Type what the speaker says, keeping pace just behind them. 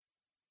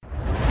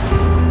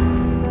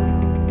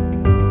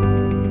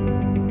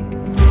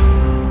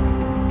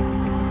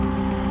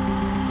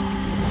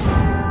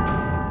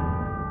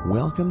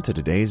Welcome to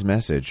today's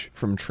message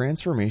from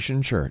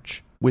Transformation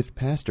Church with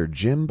Pastor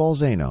Jim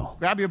Balzano.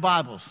 Grab your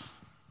Bibles.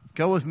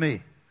 Go with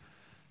me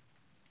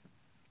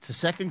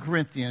to 2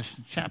 Corinthians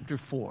chapter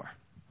 4.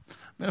 I'm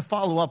going to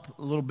follow up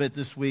a little bit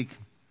this week.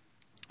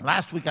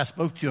 Last week I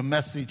spoke to you a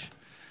message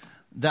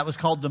that was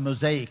called the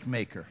Mosaic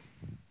Maker.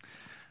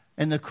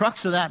 And the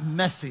crux of that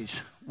message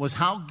was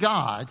how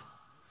God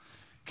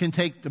can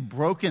take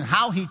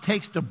how he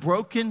takes the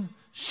broken,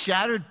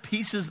 shattered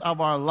pieces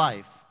of our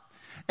life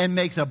and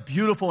makes a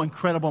beautiful,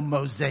 incredible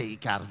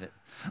mosaic out of it.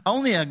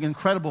 Only an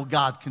incredible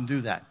God can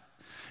do that.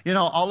 You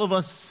know, all of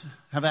us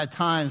have had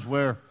times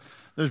where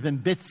there's been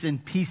bits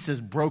and pieces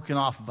broken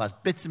off of us.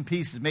 Bits and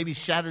pieces, maybe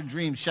shattered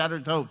dreams,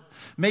 shattered hope.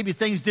 Maybe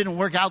things didn't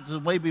work out the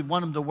way we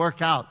want them to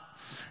work out.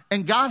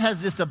 And God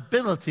has this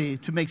ability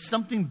to make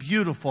something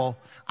beautiful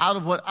out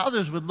of what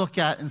others would look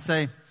at and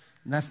say,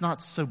 that's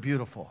not so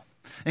beautiful.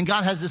 And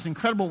God has this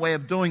incredible way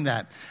of doing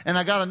that. And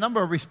I got a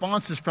number of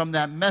responses from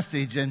that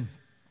message, and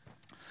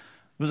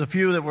there was a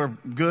few that were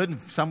good, and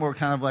some were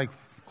kind of like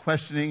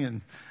questioning, and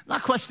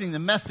not questioning the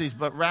message,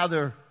 but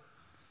rather,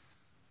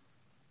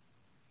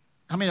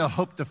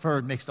 hope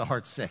deferred makes the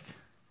heart sick.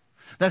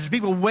 There's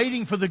people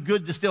waiting for the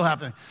good to still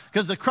happen.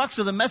 Because the crux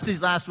of the message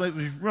last week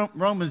was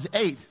Romans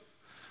 8.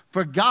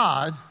 For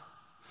God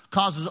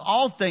causes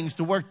all things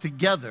to work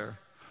together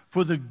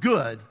for the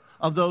good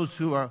of those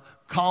who are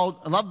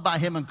loved by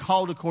him and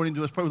called according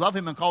to his purpose. Love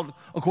him and called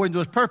according to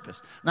his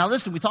purpose. Now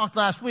listen, we talked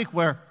last week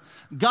where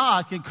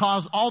God can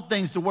cause all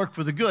things to work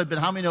for the good, but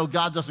how many know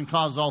God doesn't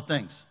cause all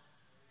things?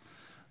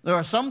 There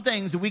are some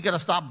things that we got to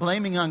stop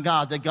blaming on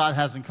God that God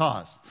hasn't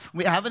caused.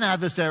 We have an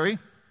adversary.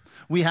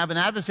 We have an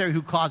adversary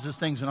who causes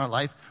things in our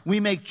life. We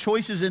make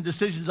choices and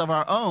decisions of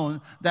our own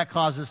that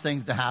causes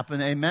things to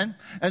happen. Amen?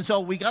 And so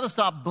we got to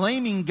stop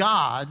blaming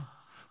God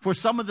for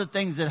some of the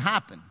things that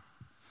happen.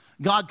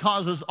 God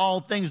causes all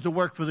things to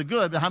work for the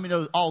good, but how many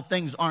know all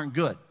things aren't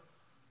good?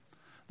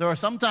 There are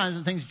some times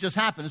when things just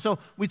happen. And so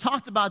we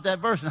talked about that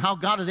verse and how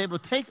God is able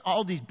to take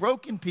all these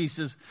broken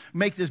pieces,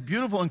 make this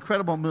beautiful,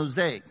 incredible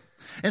mosaic.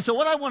 And so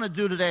what I want to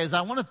do today is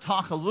I want to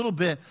talk a little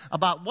bit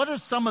about what are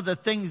some of the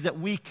things that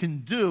we can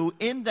do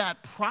in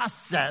that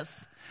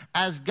process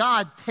as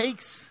God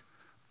takes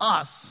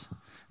us,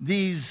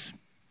 these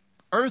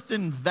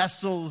earthen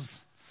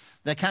vessels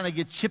that kind of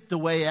get chipped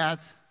away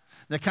at,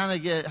 that kind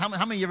of get, how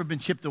many of you ever been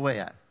chipped away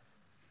at?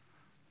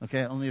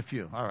 Okay, only a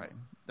few. All right.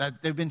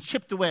 That they've been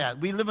chipped away at.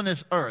 We live on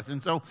this earth.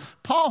 And so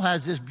Paul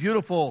has this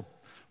beautiful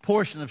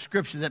portion of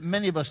Scripture that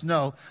many of us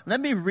know. Let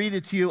me read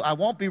it to you. I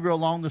won't be real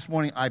long this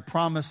morning, I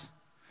promise.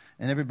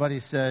 And everybody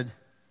said,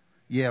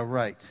 yeah,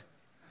 right.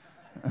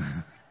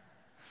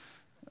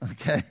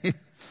 Okay.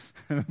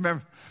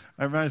 Remember,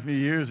 that reminds me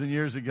years and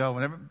years ago.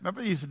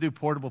 Remember they used to do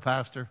Portable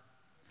Pastor?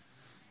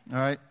 All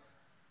right.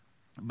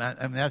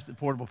 That's the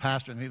Portable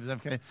Pastor, and he was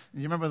okay.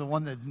 You remember the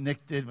one that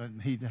Nick did when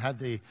he had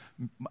the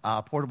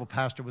Portable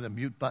Pastor with a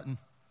mute button?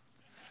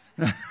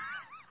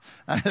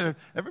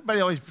 Everybody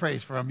always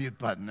prays for a mute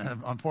button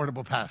on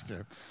Portable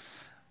Pastor.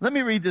 Let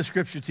me read this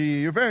scripture to you.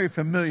 You're very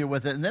familiar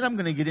with it, and then I'm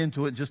going to get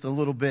into it just a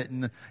little bit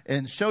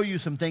and show you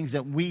some things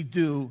that we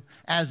do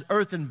as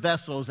earthen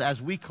vessels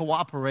as we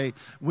cooperate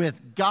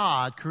with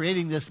God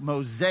creating this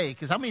mosaic.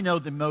 Because how many know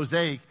the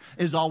mosaic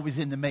is always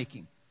in the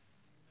making?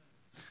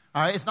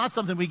 All right, it's not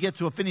something we get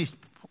to a finished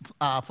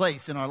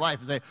place in our life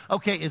and say,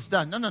 okay, it's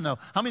done. No.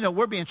 How many know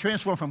we're being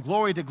transformed from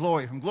glory to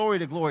glory, from glory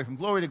to glory, from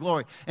glory to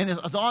glory? And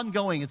it's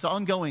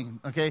ongoing,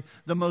 okay?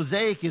 The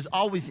mosaic is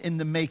always in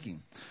the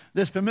making.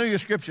 This familiar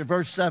scripture,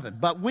 verse 7,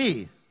 but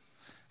we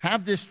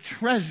have this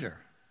treasure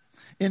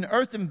in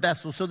earthen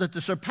vessels so that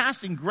the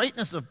surpassing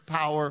greatness of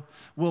power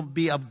will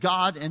be of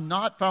God and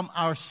not from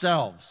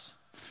ourselves.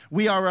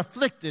 We are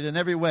afflicted in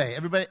every way.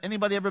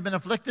 Anybody ever been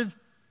afflicted?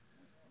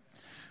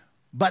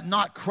 But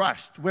not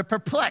crushed. We're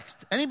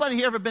perplexed. Anybody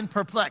here ever been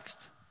perplexed?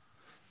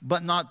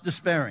 But not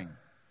despairing.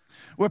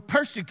 We're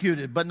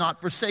persecuted, but not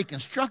forsaken.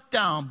 Struck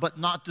down, but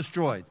not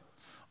destroyed.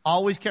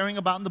 Always carrying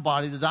about in the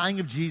body the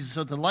dying of Jesus,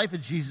 so that the life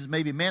of Jesus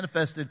may be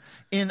manifested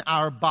in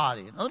our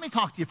body. Now, let me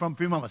talk to you for a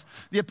few moments.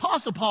 The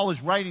Apostle Paul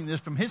is writing this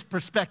from his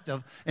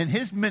perspective and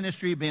his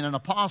ministry, being an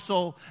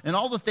apostle, and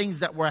all the things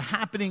that were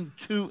happening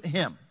to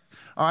him.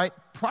 All right?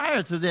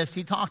 Prior to this,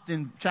 he talked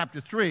in chapter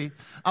 3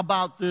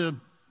 about the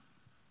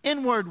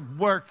inward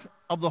work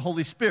of the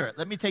Holy Spirit.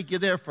 Let me take you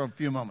there for a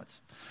few moments.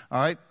 All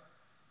right?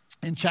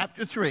 In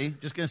chapter 3,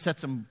 just going to set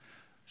some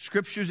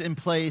scriptures in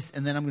place,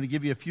 and then I'm going to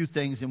give you a few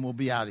things, and we'll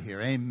be out of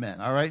here.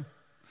 Amen. All right?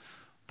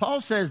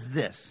 Paul says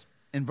this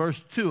in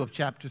verse 2 of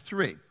chapter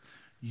 3.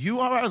 You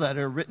are our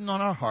letter, written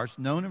on our hearts,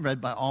 known and read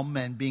by all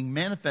men, being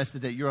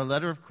manifested that you're a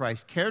letter of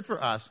Christ, cared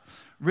for us,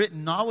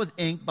 written not with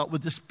ink, but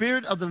with the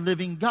Spirit of the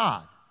living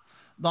God,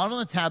 not on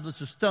the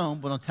tablets of stone,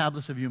 but on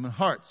tablets of human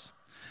hearts.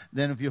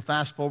 Then if you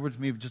fast forward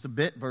to me just a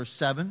bit, verse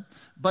 7.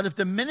 But if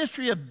the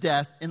ministry of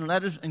death in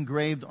letters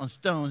engraved on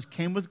stones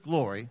came with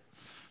glory,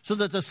 so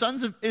that the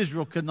sons of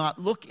Israel could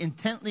not look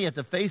intently at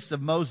the face of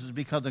Moses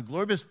because of the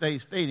glory of his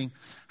face fading,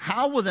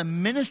 how will the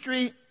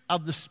ministry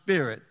of the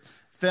Spirit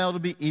fail to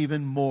be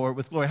even more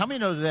with glory. How many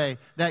know today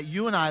that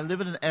you and I live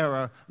in an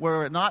era where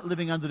we're not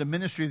living under the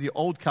ministry of the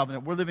old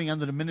covenant, we're living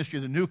under the ministry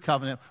of the new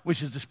covenant,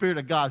 which is the Spirit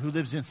of God who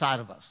lives inside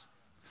of us.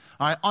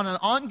 All right, on an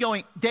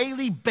ongoing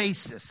daily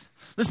basis.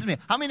 Listen to me.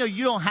 How many know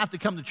you don't have to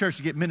come to church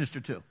to get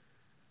ministered to?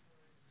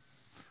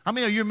 How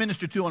many know you're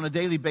ministered to on a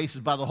daily basis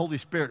by the Holy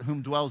Spirit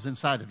whom dwells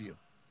inside of you?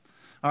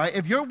 All right,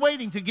 if you're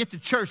waiting to get to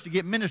church to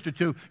get ministered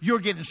to, you're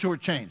getting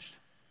shortchanged.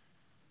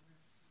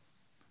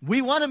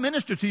 We want to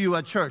minister to you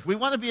at church. We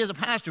want to be as a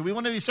pastor. We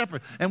want to be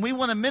separate. And we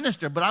want to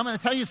minister. But I'm going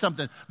to tell you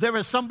something. There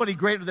is somebody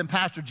greater than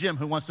Pastor Jim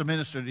who wants to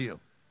minister to you.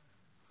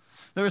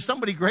 There is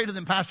somebody greater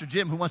than Pastor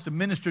Jim who wants to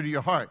minister to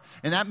your heart.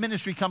 And that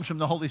ministry comes from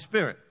the Holy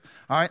Spirit.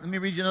 All right, let me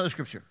read you another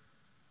scripture.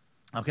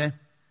 Okay?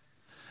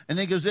 And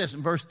then it goes this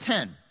in verse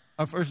 10,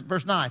 or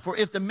verse 9. For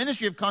if the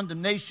ministry of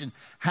condemnation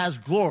has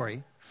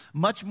glory,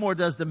 much more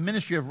does the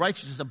ministry of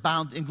righteousness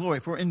abound in glory.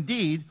 For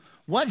indeed,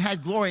 what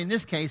had glory in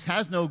this case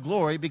has no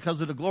glory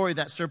because of the glory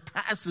that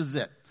surpasses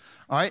it.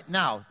 All right,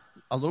 now,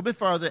 a little bit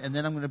farther, and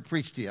then I'm going to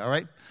preach to you, all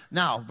right?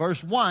 Now,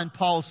 verse 1,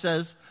 Paul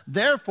says,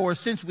 therefore,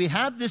 since we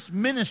have this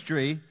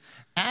ministry,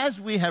 as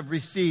we have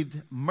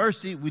received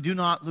mercy, we do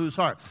not lose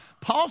heart.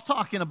 Paul's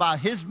talking about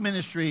his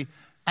ministry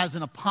as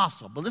an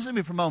apostle. But listen to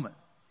me for a moment.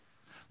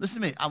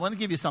 Listen to me. I want to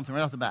give you something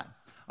right off the bat.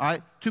 All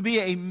right? To be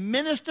a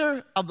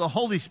minister of the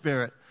Holy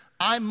Spirit,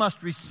 I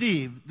must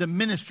receive the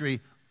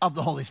ministry of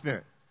the Holy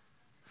Spirit.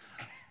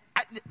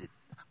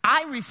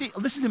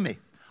 Listen to me.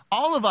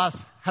 All of us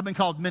have been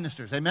called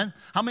ministers, amen?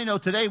 How many know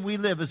today we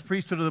live as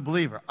priesthood of the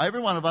believer? Every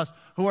one of us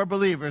who are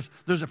believers,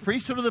 there's a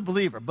priesthood of the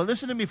believer. But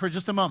listen to me for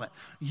just a moment.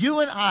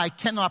 You and I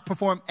cannot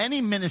perform any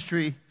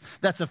ministry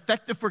that's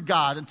effective for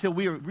God until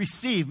we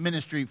receive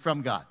ministry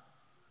from God.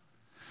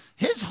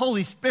 His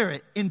Holy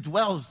Spirit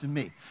indwells in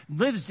me,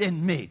 lives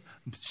in me,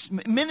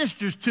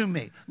 ministers to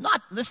me.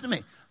 Listen to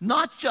me,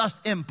 not just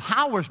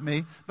empowers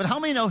me, but how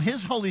many know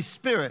His Holy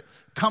Spirit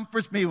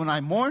comforts me when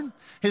I mourn?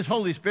 His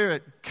Holy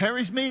Spirit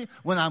carries me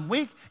when I'm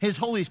weak. His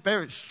Holy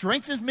Spirit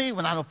strengthens me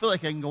when I don't feel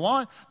like I can go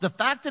on. The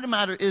fact of the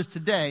matter is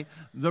today,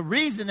 the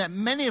reason that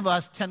many of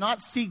us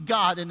cannot see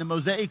God in the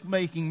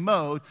mosaic-making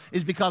mode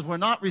is because we're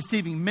not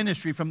receiving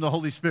ministry from the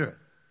Holy Spirit.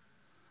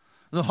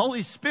 The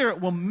Holy Spirit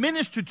will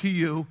minister to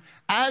you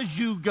as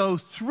you go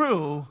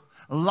through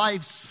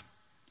life's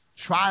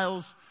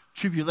trials,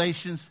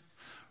 tribulations.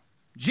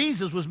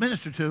 Jesus was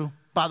ministered to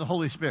by the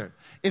Holy Spirit.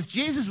 If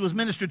Jesus was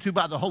ministered to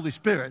by the Holy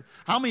Spirit,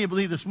 how many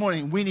believe this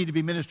morning we need to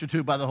be ministered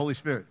to by the Holy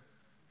Spirit?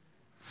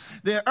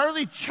 The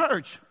early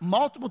church,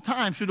 multiple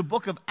times through the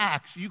book of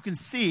Acts, you can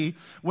see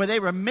where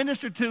they were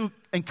ministered to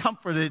and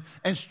comforted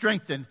and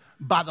strengthened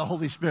by the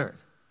Holy Spirit.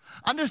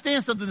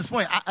 Understand something this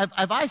morning.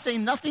 If I say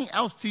nothing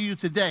else to you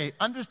today,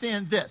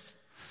 understand this.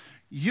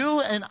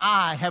 You and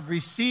I have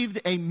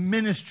received a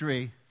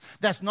ministry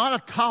that's not a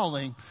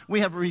calling. We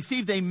have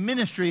received a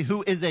ministry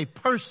who is a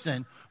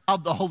person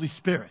of the Holy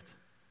Spirit,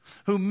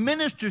 who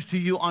ministers to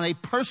you on a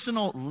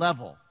personal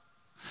level.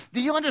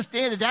 Do you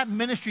understand that that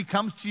ministry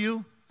comes to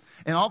you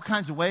in all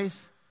kinds of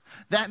ways?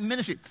 That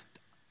ministry,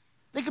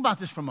 think about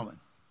this for a moment.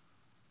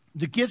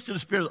 The gifts of the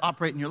Spirit that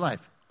operate in your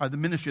life are the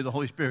ministry of the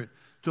Holy Spirit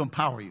to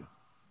empower you.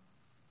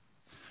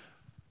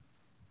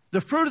 The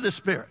fruit of the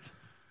Spirit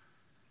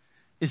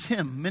is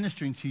Him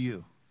ministering to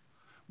you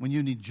when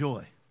you need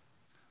joy,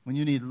 when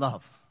you need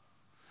love,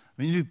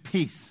 when you need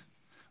peace,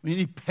 when you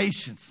need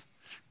patience,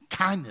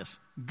 kindness,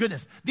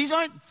 goodness. These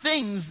aren't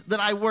things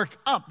that I work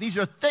up. These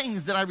are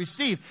things that I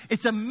receive.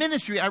 It's a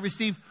ministry I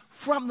receive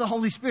from the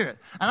Holy Spirit.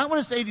 And I want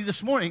to say to you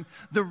this morning,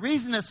 the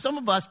reason that some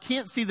of us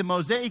can't see the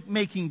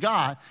mosaic-making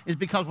God is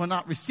because we're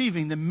not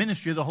receiving the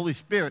ministry of the Holy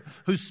Spirit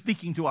who's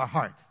speaking to our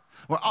heart.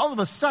 Where all of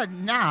a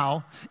sudden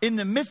now, in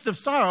the midst of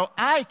sorrow,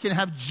 I can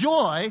have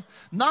joy,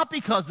 not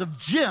because of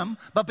Jim,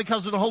 but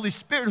because of the Holy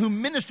Spirit who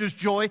ministers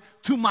joy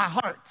to my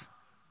heart.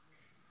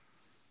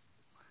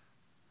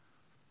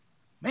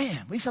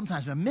 Man, we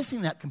sometimes are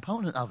missing that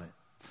component of it.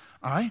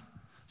 All right?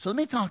 So let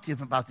me talk to you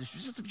about this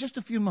for just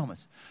a few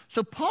moments.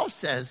 So Paul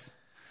says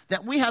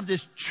that we have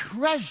this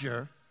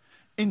treasure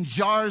in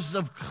jars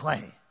of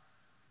clay.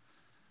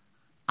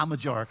 I'm a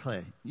jar of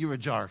clay. You're a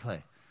jar of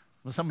clay.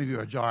 Well, some of you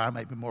are a jar. I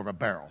might be more of a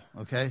barrel,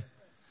 okay?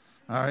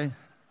 All right?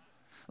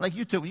 Like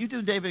you two. When you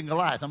do David and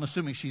Goliath, I'm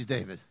assuming she's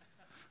David.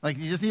 Like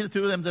you just need the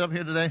two of them up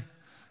here today?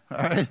 All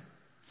right?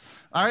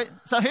 All right?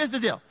 So here's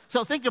the deal.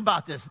 So think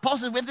about this. Paul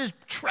says we have this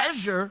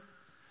treasure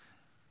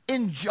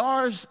in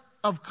jars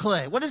of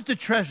clay. What is the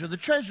treasure? The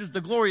treasure is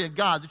the glory of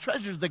God. The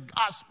treasure is the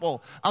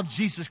gospel of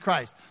Jesus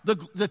Christ.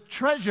 The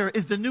treasure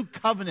is the new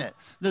covenant,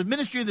 the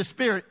ministry of the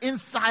Spirit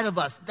inside of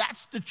us.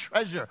 That's the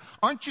treasure.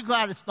 Aren't you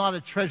glad it's not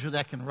a treasure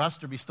that can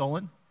rust or be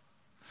stolen?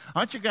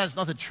 Aren't you glad it's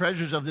not the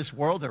treasures of this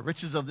world, the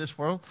riches of this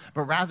world,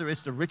 but rather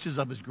it's the riches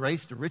of His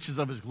grace, the riches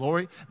of His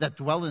glory that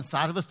dwell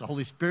inside of us, the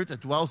Holy Spirit that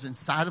dwells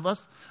inside of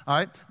us. All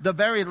right? The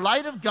very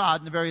light of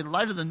God and the very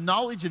light of the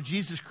knowledge of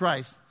Jesus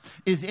Christ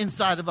is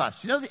inside of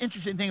us. You know the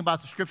interesting thing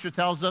about the Scripture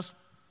tells us?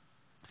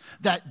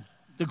 That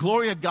the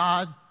glory of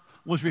God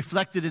was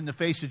reflected in the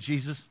face of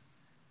Jesus.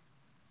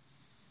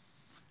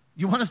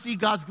 You want to see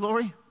God's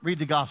glory? Read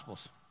the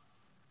Gospels.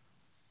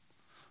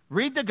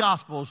 Read the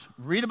Gospels,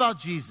 read about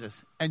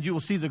Jesus, and you will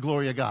see the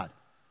glory of God.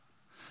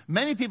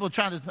 Many people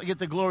try to get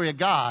the glory of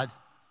God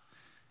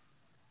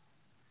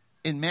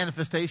in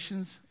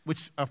manifestations,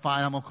 which are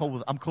fine. I'm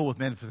cool with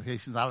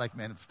manifestations. I like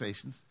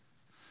manifestations.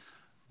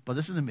 But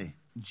listen to me.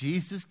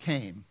 Jesus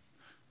came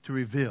to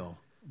reveal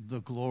the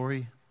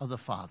glory of the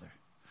Father.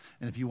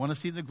 And if you want to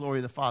see the glory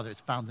of the Father,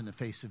 it's found in the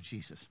face of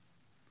Jesus.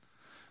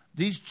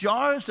 These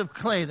jars of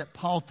clay that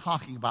Paul's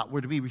talking about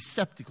were to be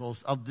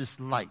receptacles of this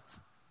light.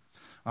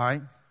 All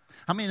right?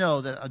 How many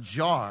know that a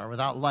jar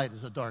without light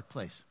is a dark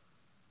place?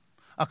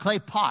 A clay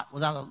pot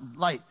without a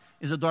light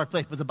is a dark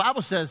place. But the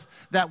Bible says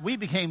that we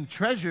became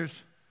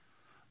treasures.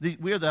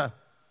 We are the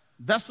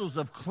vessels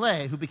of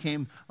clay who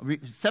became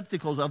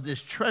receptacles of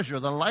this treasure,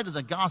 the light of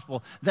the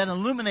gospel that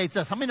illuminates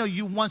us. How many know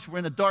you once were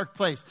in a dark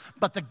place,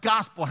 but the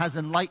gospel has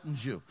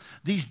enlightened you?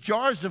 These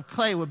jars of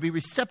clay would be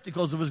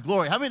receptacles of his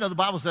glory. How many know the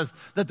Bible says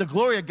that the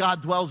glory of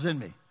God dwells in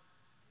me?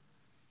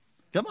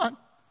 Come on.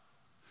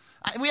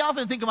 We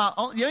often think about,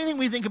 the only thing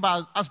we think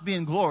about us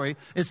being glory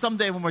is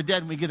someday when we're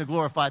dead and we get a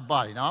glorified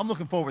body. Now, I'm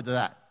looking forward to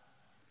that.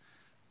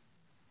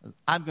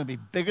 I'm going to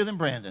be bigger than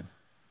Brandon,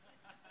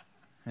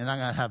 and I'm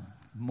going to have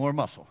more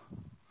muscle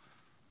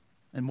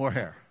and more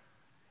hair.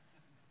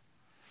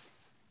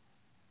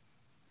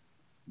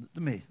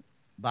 To me,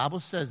 the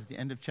Bible says at the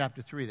end of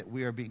chapter 3 that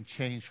we are being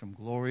changed from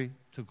glory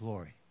to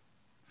glory.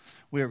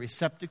 We are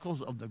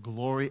receptacles of the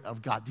glory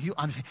of God. Do you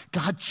understand?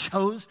 God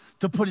chose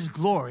to put his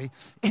glory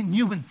in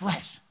human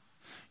flesh.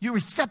 You're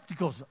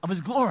receptacles of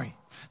his glory.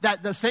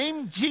 That the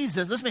same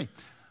Jesus, listen to me,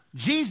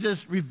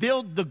 Jesus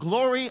revealed the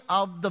glory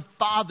of the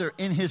Father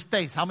in his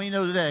face. How many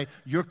know today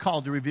you're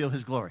called to reveal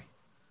his glory?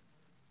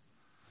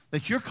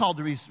 That you're called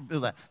to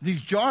reveal that.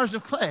 These jars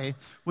of clay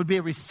would be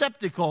a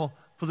receptacle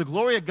for the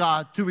glory of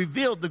God to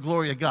reveal the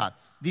glory of God.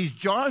 These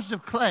jars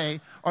of clay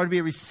are to be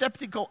a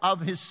receptacle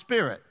of his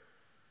Spirit.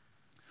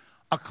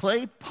 A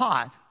clay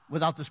pot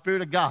without the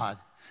Spirit of God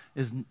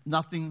is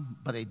nothing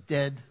but a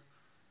dead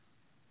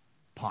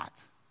pot.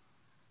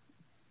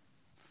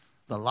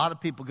 A lot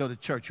of people go to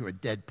church who are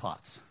dead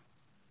pots.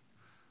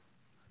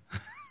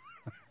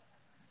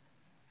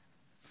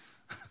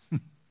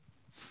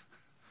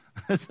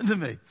 Listen to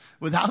me.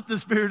 Without the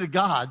Spirit of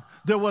God,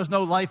 there was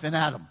no life in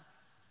Adam.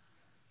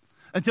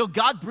 Until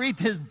God breathed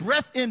his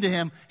breath into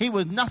him, he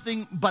was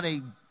nothing but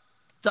a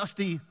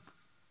dusty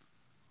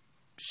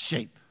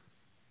shape.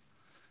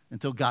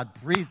 Until God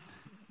breathed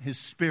his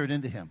Spirit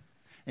into him,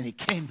 and he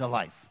came to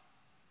life.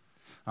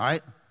 All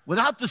right?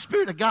 Without the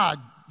Spirit of God,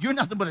 you're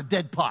nothing but a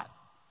dead pot.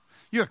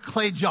 You're a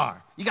clay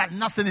jar. You got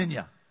nothing in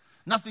you.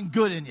 Nothing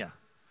good in you.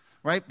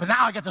 Right? But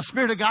now I got the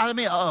Spirit of God in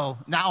me. Uh-oh,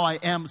 now I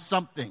am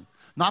something.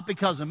 Not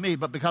because of me,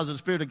 but because of the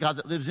Spirit of God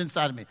that lives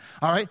inside of me.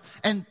 All right?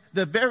 And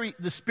the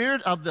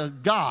Spirit of the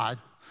God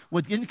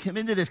would come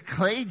into this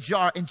clay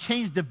jar and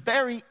change the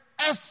very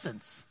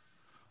essence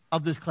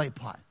of this clay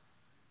pot.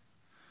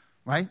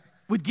 Right?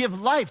 Would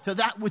give life to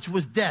that which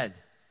was dead.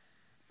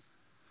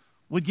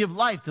 Would give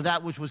life to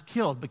that which was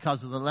killed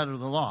because of the letter of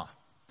the law.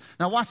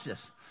 Now watch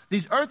this.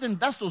 These earthen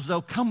vessels,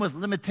 though, come with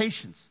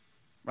limitations,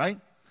 right?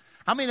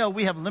 How many know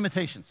we have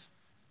limitations?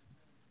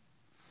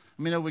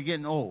 How many know we're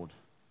getting old?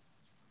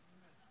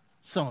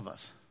 Some of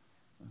us.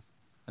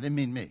 I didn't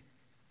mean me.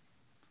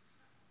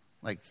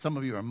 Like some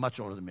of you are much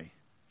older than me.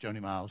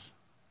 Joni Miles.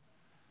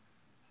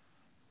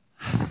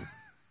 All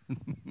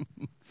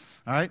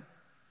right?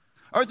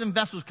 Earthen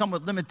vessels come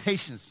with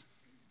limitations.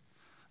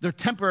 They're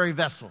temporary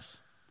vessels.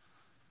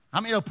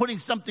 How many know putting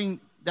something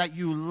that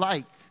you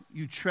like,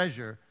 you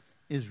treasure,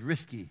 is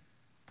risky,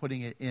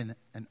 putting it in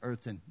an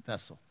earthen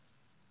vessel?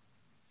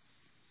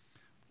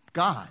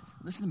 God,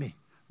 listen to me.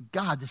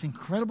 God, this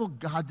incredible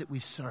God that we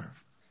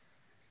serve,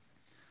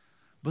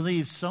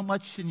 believes so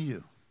much in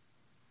you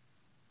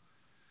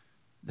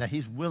that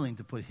he's willing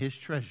to put his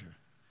treasure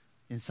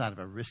inside of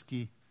a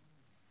risky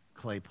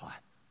clay pot.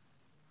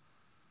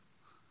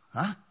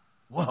 Huh?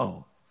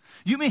 Whoa.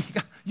 You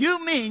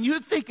mean you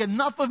think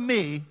enough of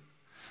me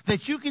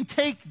that you can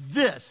take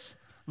this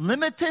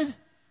limited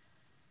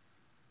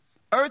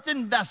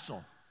earthen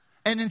vessel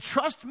and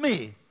entrust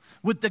me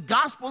with the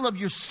gospel of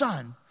your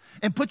Son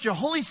and put your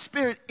Holy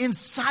Spirit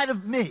inside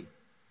of me?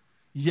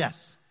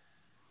 Yes.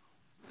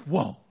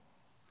 Whoa.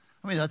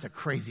 I mean, that's a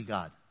crazy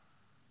God.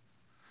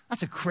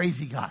 That's a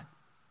crazy God.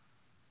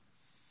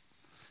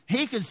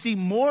 He can see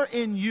more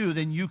in you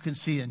than you can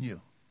see in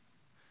you.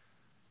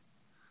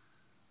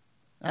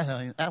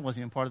 That wasn't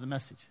even part of the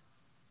message.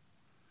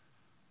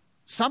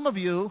 Some of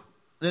you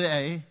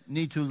today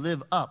need to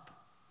live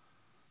up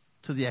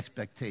to the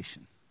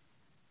expectation.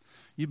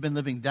 You've been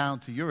living down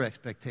to your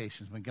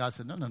expectations when God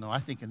said, no, I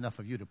think enough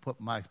of you to put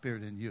my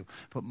Spirit in you,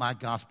 put my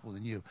gospel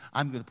in you.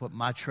 I'm going to put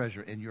my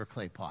treasure in your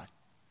clay pot.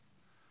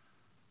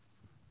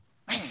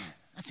 Man,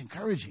 that's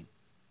encouraging.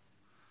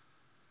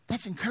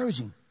 That's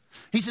encouraging.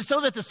 He says,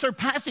 so that the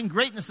surpassing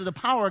greatness of the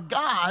power of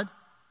God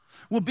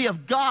will be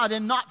of God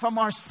and not from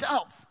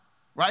ourselves,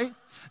 right?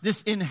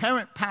 This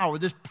inherent power,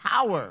 this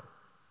power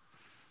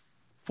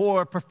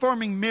for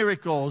performing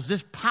miracles,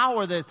 this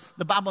power that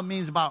the Bible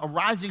means about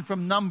arising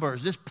from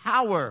numbers, this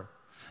power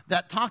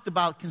that talked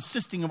about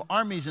consisting of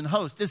armies and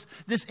hosts,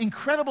 this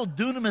incredible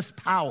dunamis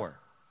power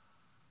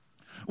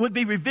would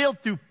be revealed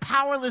through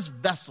powerless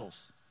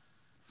vessels.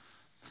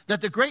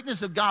 That the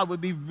greatness of God would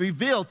be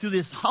revealed through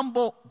this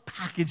humble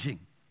packaging.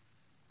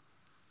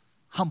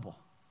 Humble.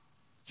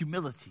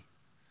 Humility.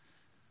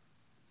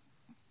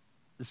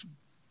 This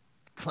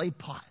clay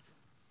pot.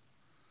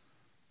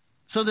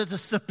 So that the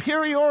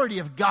superiority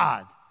of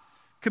God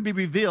could be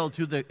revealed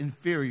through the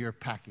inferior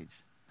package.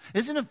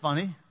 Isn't it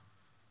funny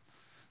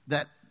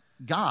that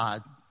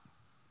God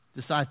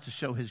decides to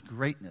show his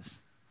greatness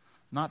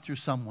not through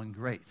someone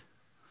great,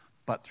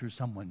 but through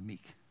someone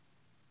meek?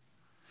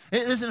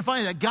 Isn't it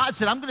funny that God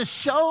said, I'm going to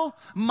show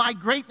my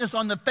greatness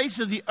on the face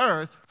of the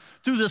earth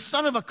through the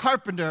son of a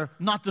carpenter,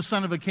 not the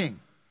son of a king.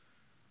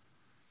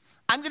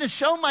 I'm going to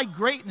show my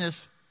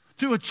greatness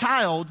through a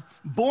child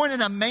born in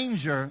a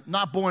manger,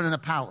 not born in a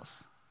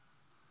palace.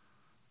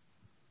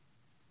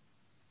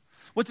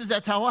 What does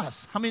that tell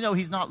us? How many know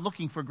he's not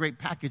looking for great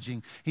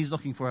packaging? He's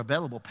looking for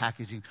available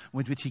packaging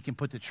with which he can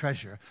put the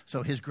treasure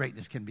so his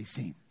greatness can be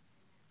seen.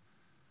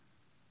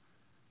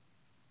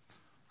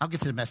 I'll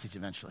get to the message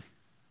eventually.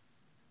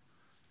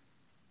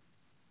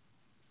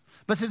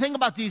 But the thing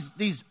about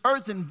these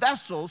earthen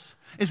vessels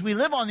is we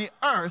live on the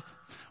earth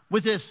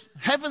with this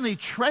heavenly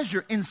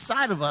treasure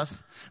inside of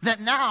us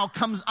that now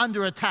comes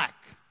under attack.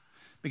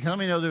 Because let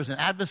me know there's an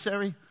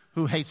adversary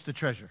who hates the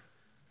treasure.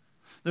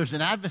 There's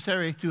an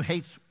adversary who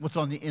hates what's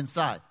on the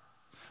inside.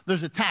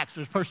 There's attacks,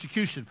 there's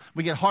persecution.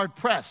 We get hard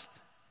pressed.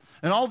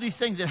 And all these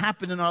things that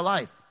happen in our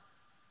life.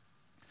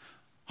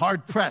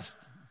 Hard pressed.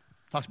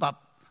 Talks about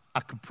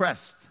a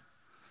compressed.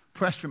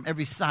 Pressed from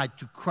every side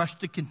to crush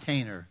the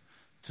container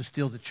to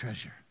steal the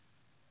treasure.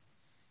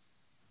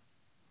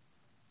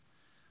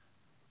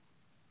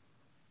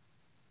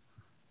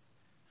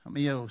 How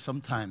many of you know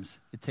sometimes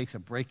it takes a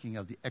breaking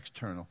of the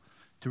external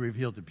to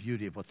reveal the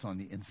beauty of what's on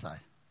the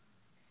inside?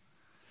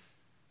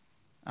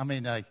 I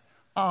mean, like,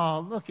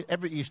 oh, look,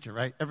 every Easter,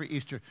 right? Every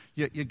Easter,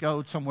 you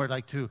go somewhere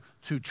like to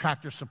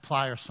Tractor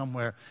Supply or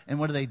somewhere, and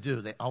what do?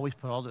 They always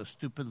put all those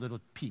stupid little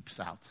peeps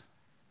out.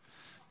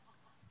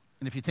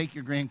 And if you take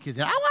your grandkids,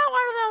 I want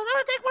one of those. I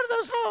want to take one of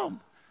those home.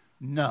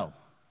 No.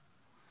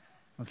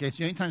 Okay,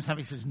 so anytime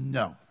somebody says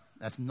no,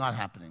 that's not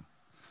happening.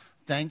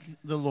 Thank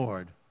the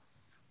Lord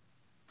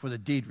for the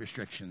deed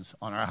restrictions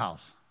on our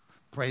house.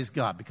 Praise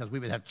God, because we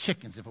would have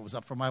chickens if it was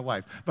up for my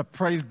wife. But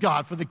praise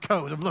God for the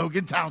code of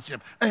Logan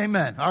Township.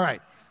 Amen. All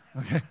right.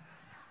 Okay.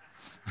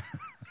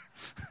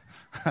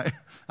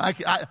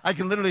 I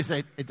can literally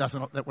say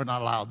that we're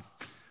not allowed.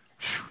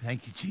 Whew,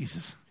 thank you,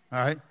 Jesus.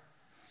 All right.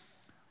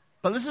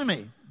 But listen to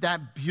me.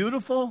 That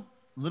beautiful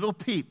little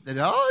peep that,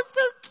 oh, it's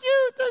so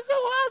cute. They're so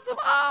awesome.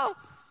 Oh,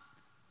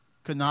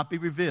 could not be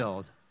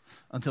revealed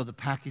until the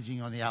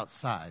packaging on the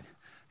outside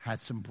had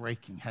some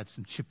breaking, had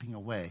some chipping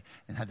away,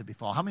 and had to be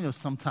fall. How many know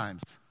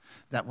sometimes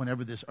that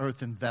whenever this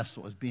earthen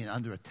vessel is being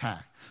under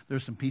attack,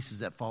 there's some pieces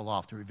that fall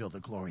off to reveal the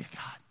glory of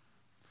God,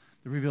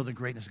 to reveal the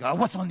greatness of God?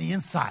 What's on the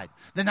inside?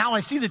 Then now I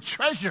see the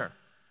treasure.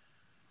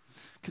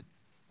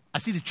 I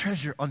see the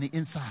treasure on the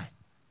inside.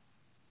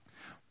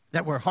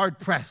 That we're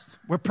hard-pressed.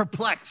 We're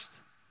perplexed.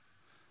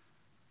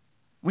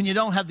 When you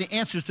don't have the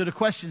answers to the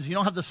questions, you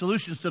don't have the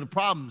solutions to the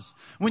problems.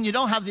 When you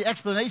don't have the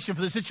explanation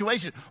for the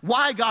situation.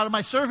 Why, God, am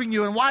I serving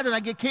you, and why did I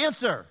get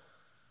cancer?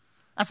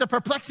 That's a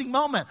perplexing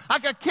moment. I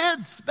got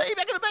kids. Baby,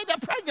 I got a baby. I'm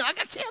pregnant. I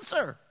got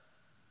cancer.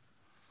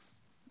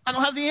 I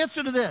don't have the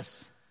answer to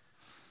this.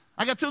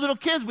 I got 2 little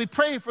kids. We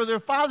pray for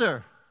their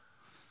father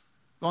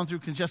going through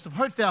congestive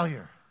heart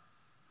failure.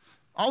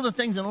 All the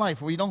things in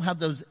life where you don't have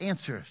those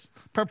answers.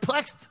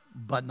 Perplexed,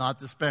 but not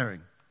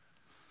despairing.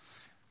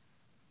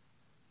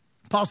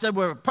 Paul said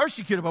we're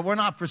persecuted, but we're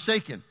not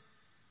forsaken.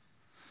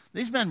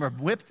 These men were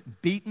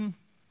whipped, beaten.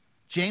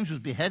 James was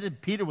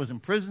beheaded. Peter was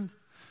imprisoned.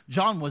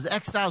 John was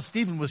exiled.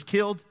 Stephen was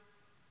killed.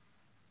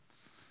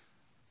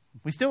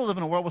 We still live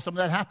in a world where some of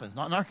that happens.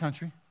 Not in our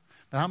country.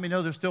 But how many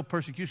know there's still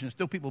persecution? There's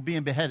still people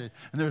being beheaded.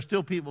 And there are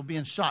still people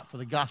being shot for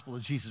the gospel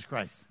of Jesus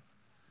Christ.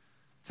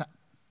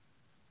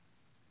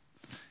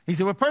 He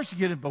said we're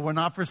persecuted, but we're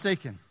not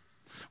forsaken.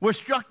 We're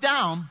struck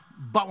down,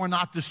 but we're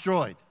not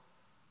destroyed.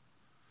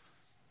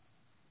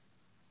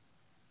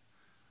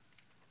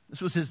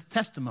 This was his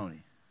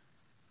testimony.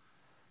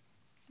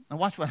 Now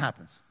watch what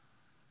happens.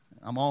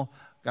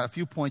 Got a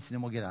few points and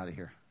then we'll get out of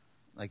here.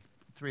 Like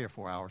 3 or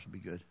 4 hours will be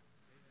good.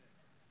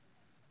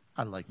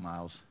 I like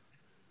Miles.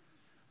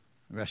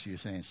 The rest of you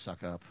saying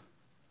suck up.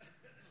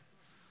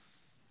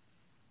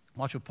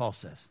 Watch what Paul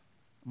says.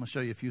 I'm going to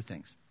show you a few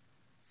things.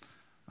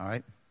 All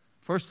right?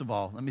 First of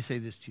all, let me say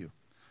this to you.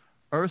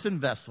 Earthen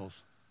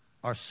vessels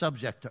are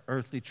subject to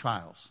earthly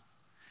trials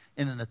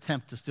in an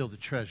attempt to steal the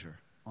treasure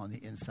on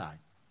the inside.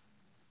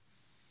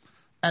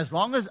 As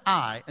long as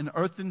I, an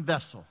earthen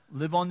vessel,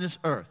 live on this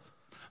earth,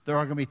 there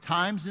are going to be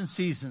times and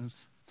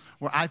seasons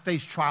where I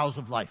face trials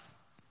of life.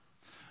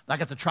 I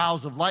got the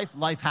trials of life,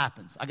 life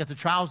happens. I got the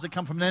trials that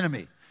come from an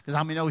enemy. Because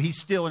how many know he's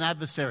still an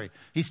adversary?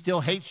 He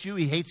still hates you.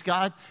 He hates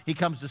God. He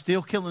comes to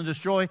steal, kill, and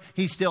destroy.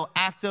 He's still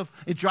active.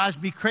 It drives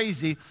me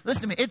crazy.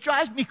 Listen to me. It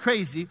drives me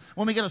crazy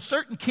when we get a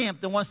certain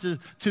camp that wants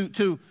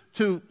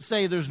to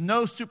say there's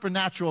no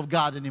supernatural of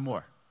God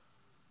anymore.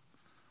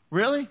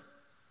 Really?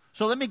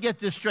 So let me get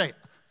this straight.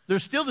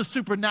 There's still the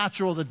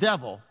supernatural of the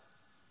devil.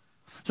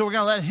 So we're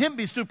going to let him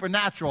be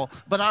supernatural,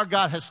 but our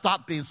God has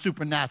stopped being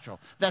supernatural.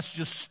 That's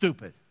just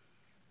stupid.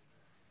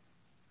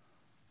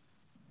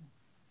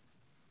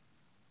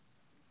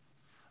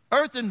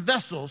 Earthen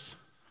vessels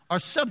are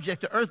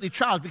subject to earthly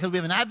trials because we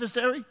have an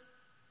adversary.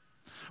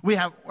 We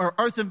have our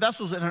earthen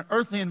vessels in an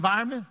earthly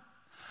environment.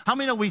 How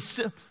many know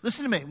listen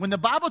to me, when the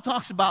Bible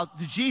talks about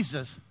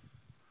Jesus,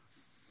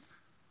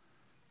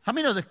 how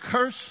many know the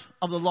curse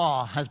of the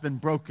law has been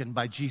broken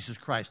by Jesus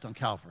Christ on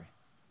Calvary?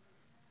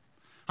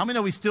 How many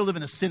know we still live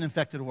in a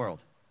sin-infected world?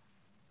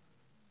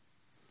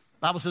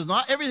 The Bible says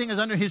not everything is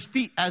under his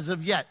feet as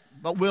of yet,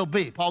 but will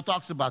be. Paul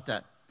talks about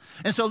that.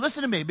 And so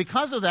listen to me,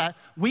 because of that,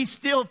 we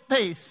still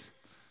face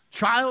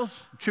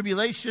trials,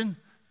 tribulation,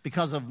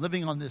 because of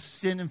living on this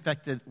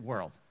sin-infected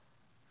world.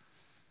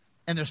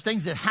 And there's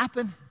things that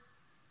happen,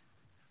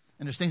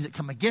 and there's things that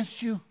come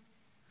against you,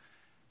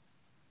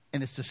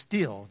 and it's to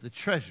steal the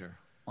treasure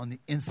on the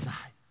inside.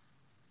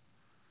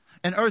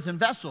 And earthen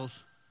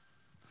vessels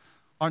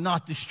are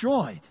not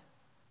destroyed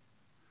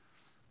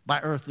by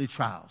earthly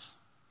trials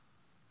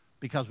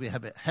because we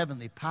have a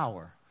heavenly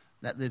power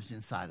that lives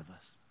inside of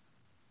us.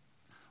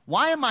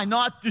 Why am I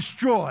not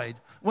destroyed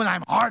when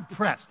I'm hard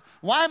pressed?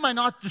 Why am I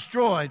not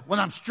destroyed when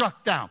I'm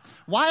struck down?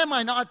 Why am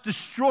I not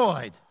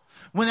destroyed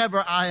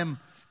whenever I am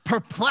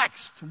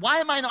perplexed? Why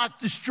am I not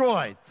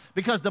destroyed?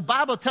 Because the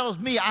Bible tells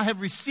me I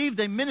have received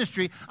a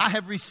ministry, I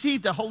have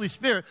received the Holy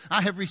Spirit,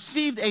 I have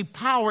received a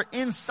power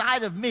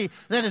inside of me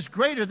that is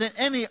greater than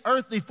any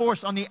earthly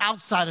force on the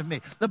outside of me.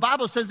 The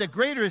Bible says that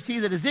greater is he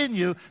that is in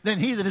you than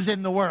he that is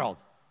in the world.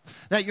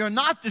 That you're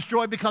not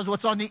destroyed because of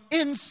what's on the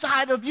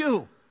inside of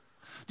you.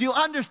 Do you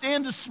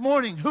understand this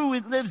morning who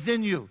lives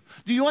in you?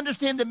 Do you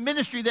understand the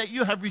ministry that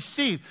you have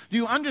received? Do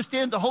you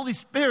understand the Holy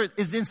Spirit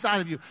is inside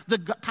of you? The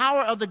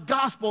power of the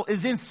gospel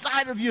is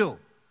inside of you.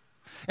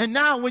 And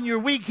now when you're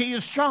weak, he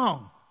is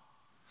strong.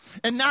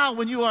 And now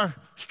when you are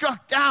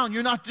struck down,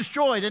 you're not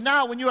destroyed. And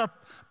now when you are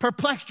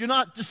perplexed, you're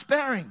not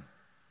despairing.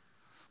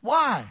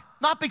 Why?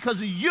 Not because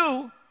of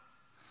you,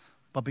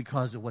 but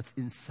because of what's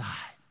inside.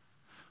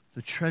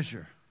 The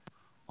treasure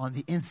on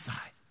the inside.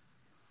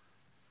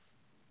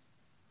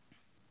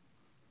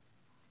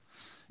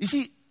 You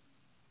see,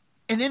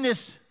 and in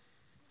this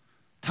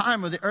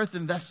time where the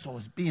earthen vessel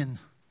is being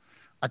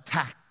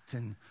attacked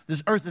and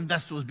this earthen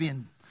vessel is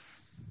being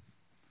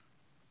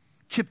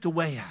chipped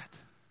away at,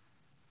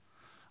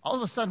 all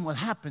of a sudden what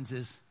happens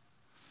is,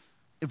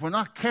 if we're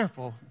not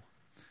careful,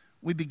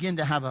 we begin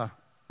to have an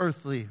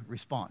earthly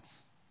response.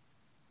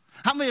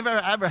 How many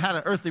have ever had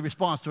an earthly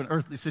response to an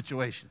earthly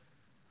situation?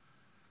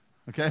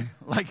 Okay?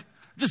 Like,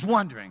 just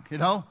wondering, you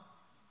know?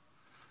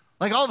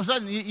 Like all of a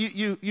sudden,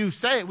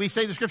 we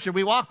say the scripture,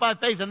 we walk by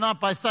faith and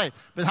not by sight.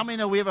 But how many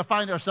know we ever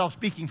find ourselves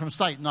speaking from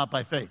sight and not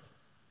by faith?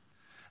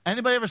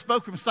 Anybody ever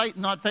spoke from sight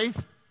and not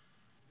faith?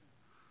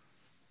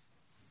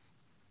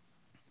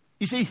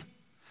 You see,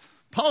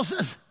 Paul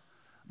says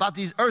about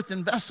these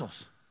earthen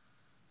vessels.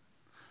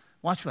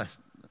 Watch this.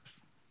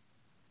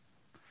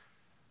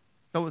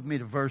 Go with me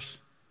to verse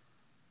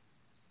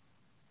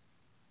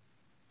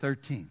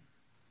 13.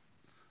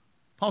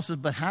 Paul says,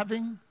 but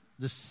having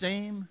the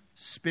same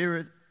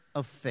spirit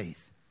of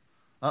faith.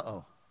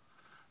 Uh-oh.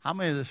 How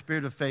many of the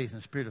spirit of faith and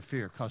the spirit of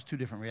fear cause two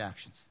different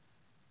reactions?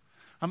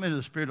 How many of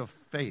the spirit of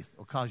faith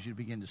will cause you to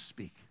begin to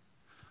speak?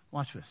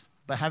 Watch this.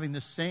 But having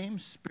the same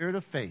spirit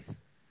of faith,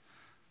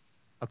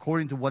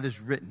 according to what is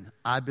written,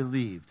 I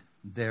believed,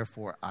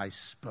 therefore I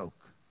spoke.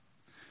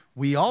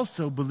 We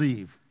also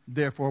believe,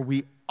 therefore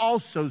we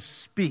also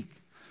speak,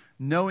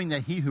 knowing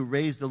that he who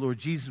raised the Lord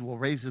Jesus will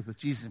raise us with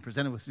Jesus and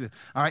present it with you.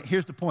 All right,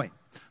 here's the point.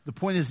 The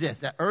point is this,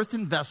 that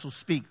earthen vessels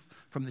speak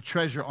from the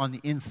treasure on the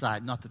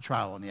inside, not the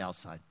trial on the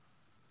outside.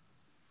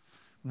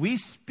 We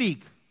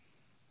speak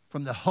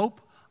from the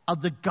hope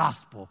of the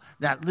gospel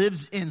that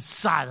lives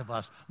inside of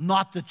us,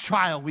 not the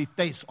trial we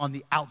face on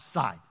the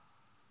outside.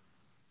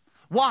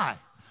 Why?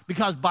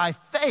 Because by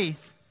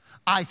faith,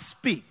 I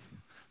speak.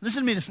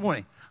 Listen to me this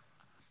morning.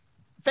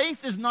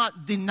 Faith is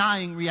not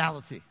denying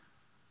reality.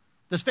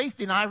 Does faith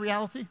deny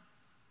reality?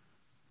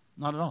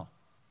 Not at all.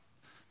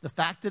 The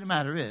fact of the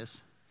matter is,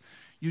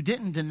 you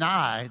didn't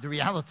deny the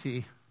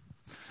reality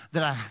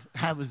that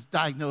I was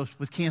diagnosed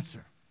with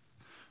cancer.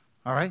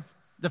 All right?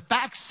 The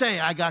facts say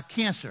I got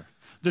cancer.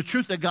 The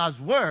truth that God's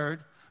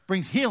word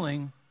brings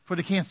healing for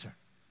the cancer.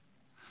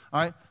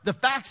 All right? The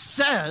fact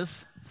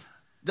says,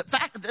 that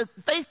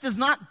faith does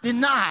not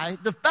deny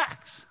the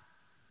facts.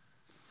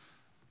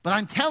 But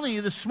I'm telling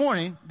you this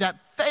morning that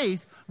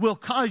faith will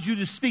cause you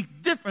to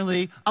speak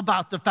differently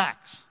about the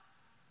facts.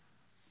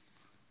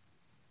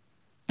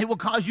 It will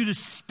cause you to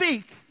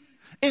speak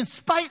in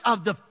spite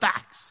of the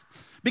facts.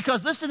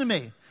 Because listen to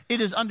me, it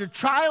is under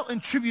trial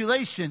and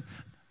tribulation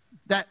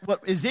that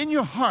what is in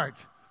your heart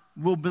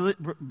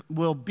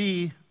will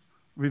be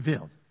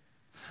revealed.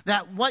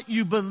 That what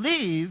you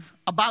believe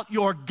about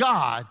your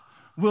God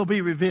will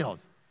be revealed.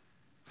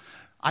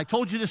 I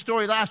told you this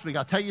story last week.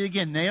 I'll tell you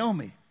again.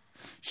 Naomi,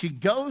 she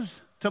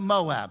goes to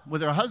Moab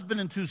with her husband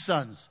and 2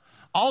 sons.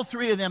 All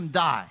 3 of them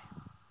die.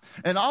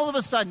 And all of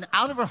a sudden,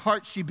 out of her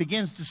heart, she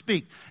begins to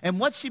speak. And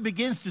what she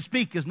begins to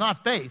speak is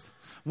not faith.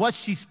 What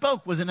she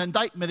spoke was an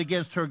indictment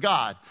against her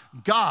God.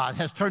 God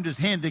has turned his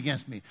hand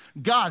against me.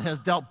 God has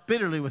dealt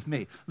bitterly with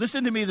me.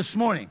 Listen to me this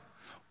morning.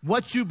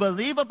 What you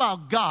believe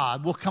about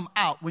God will come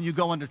out when you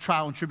go under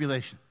trial and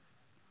tribulation.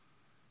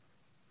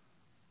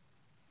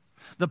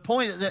 The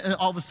point,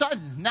 all of a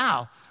sudden,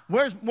 now,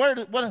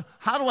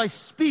 how do I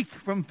speak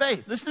from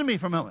faith? Listen to me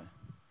for a moment.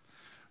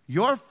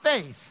 Your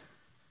faith,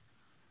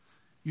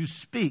 you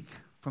speak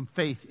from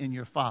faith in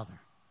your Father.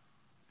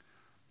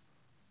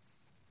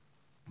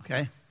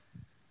 Okay?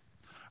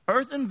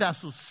 Earthen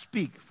vessels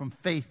speak from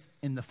faith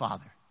in the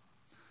Father.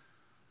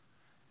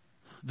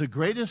 The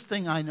greatest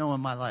thing I know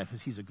in my life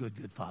is he's a good,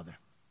 good Father.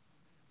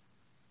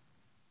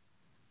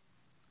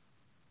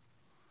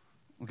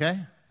 Okay?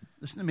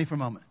 Listen to me for a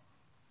moment.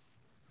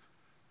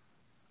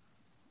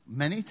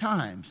 Many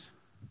times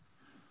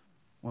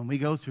when we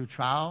go through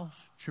trials,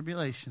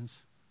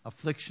 tribulations,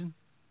 affliction,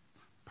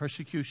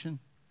 persecution,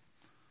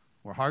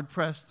 we're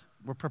hard-pressed,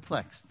 we're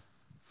perplexed.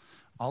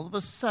 All of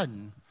a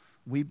sudden,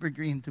 we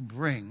begin to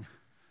bring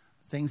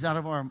things out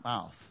of our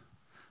mouth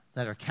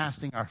that are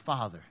casting our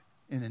Father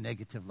in a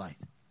negative light.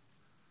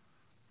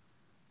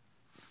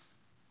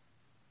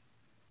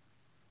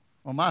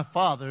 Well, my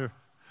Father,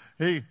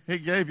 he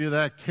gave you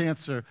that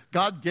cancer.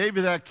 God gave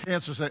you that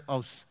cancer. Say,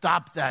 oh,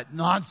 stop that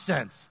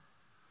nonsense.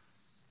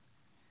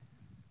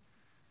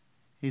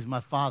 He's my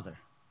Father.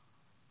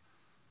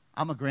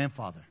 I'm a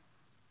grandfather.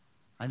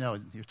 I know,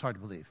 it's hard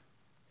to believe.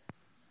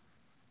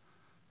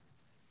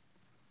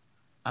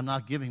 I'm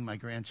not giving my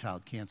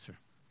grandchild cancer.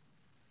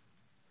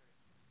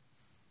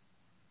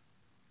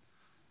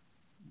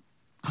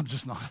 I'm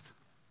just not.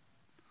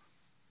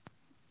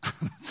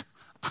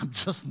 I'm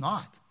just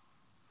not.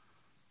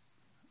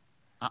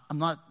 I'm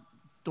not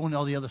doing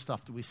all the other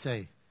stuff that we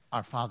say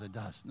our Father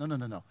does. No.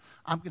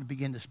 I'm going to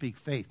begin to speak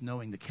faith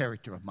knowing the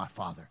character of my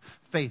Father.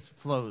 Faith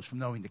flows from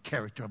knowing the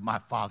character of my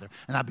Father.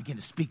 And I begin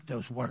to speak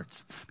those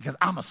words because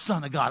I'm a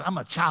son of God. I'm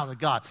a child of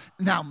God.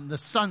 Now the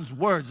Son's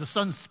words, the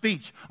Son's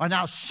speech are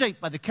now shaped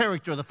by the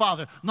character of the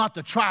Father, not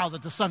the trial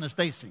that the Son is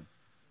facing.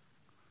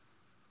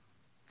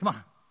 Come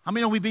on. How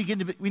many know we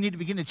need to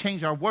begin to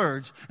change our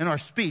words and our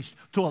speech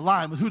to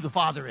align with who the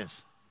Father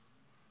is?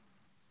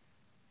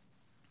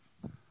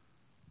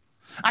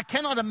 I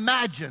cannot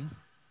imagine,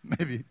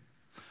 maybe,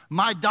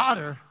 my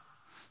daughter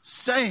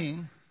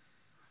saying,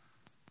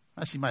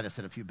 well, she might have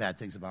said a few bad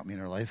things about me in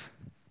her life,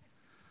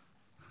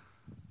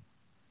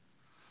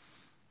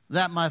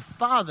 that my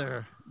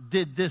father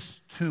did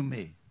this to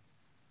me.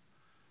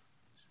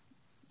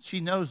 She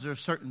knows there are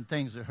certain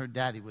things that her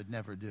daddy would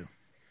never do.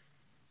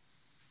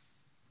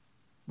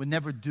 Would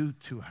never do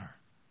to her.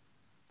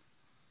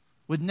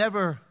 Would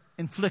never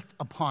inflict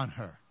upon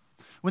her.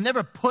 Would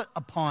never put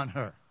upon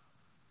her.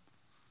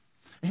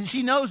 And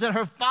she knows that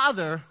her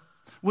father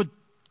would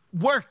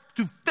work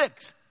to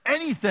fix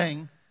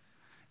anything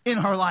in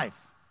her life.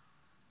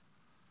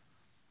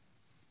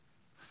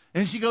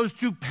 And she goes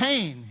through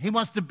pain. He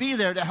wants to be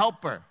there to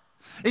help her.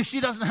 If she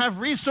doesn't have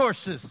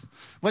resources,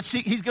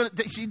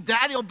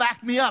 Daddy will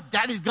back me up.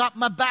 Daddy's got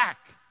my back.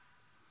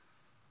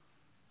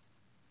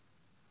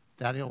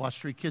 Daddy will watch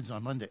 3 kids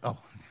on Monday. Oh.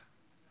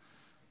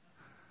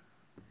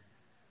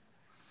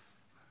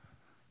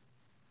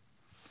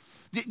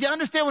 Do you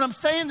understand what I'm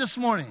saying this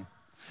morning?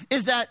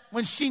 Is that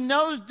when she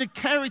knows the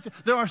character,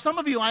 there are some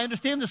of you, I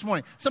understand this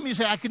morning, some of you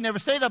say, I could never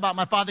say that about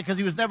my father because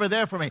he was never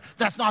there for me.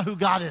 That's not who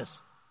God is.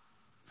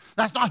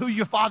 That's not who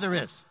your father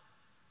is.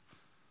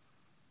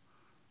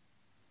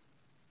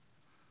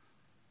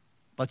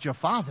 But your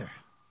father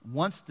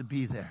wants to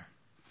be there.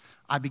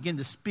 I begin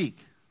to speak,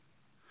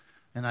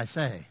 and I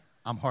say,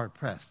 I'm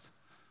hard-pressed,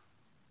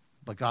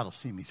 but God will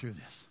see me through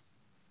this.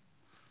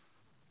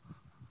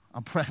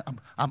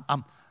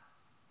 I'm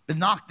been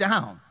knocked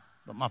down,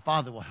 but my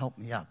Father will help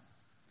me up.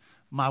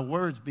 My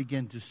words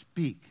begin to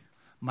speak.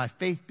 My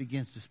faith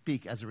begins to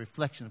speak as a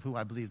reflection of who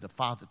I believe the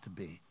Father to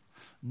be,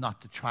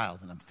 not the trial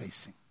that I'm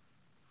facing.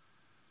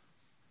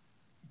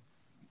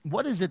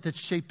 What is it that's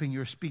shaping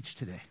your speech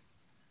today?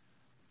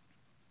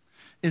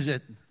 Is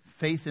it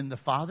faith in the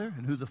Father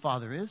and who the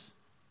Father is?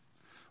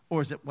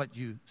 Or is it what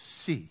you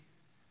see?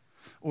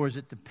 Or is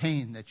it the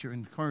pain that you're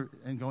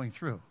going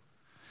through?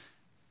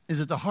 Is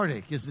it the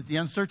heartache? Is it the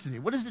uncertainty?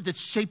 What is it that's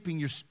shaping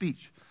your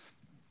speech?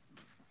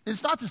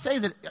 It's not to say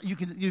that you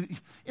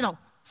know,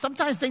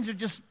 sometimes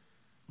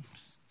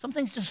some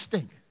things just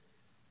stink.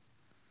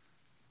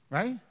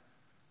 Right?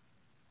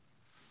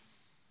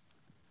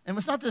 And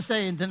it's not to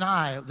say and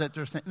deny that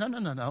there's things.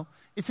 No.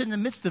 It's in the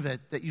midst of it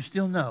that you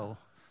still know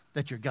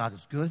that your God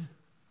is good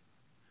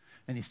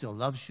and he still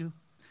loves you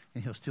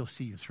and he'll still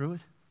see you through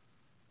it.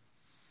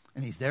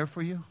 And he's there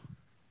for you.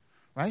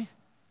 Right?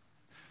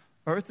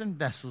 Earthen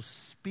vessels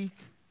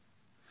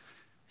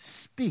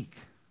speak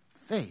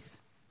faith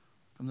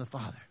from the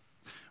Father.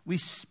 We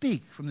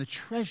speak from the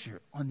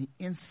treasure on the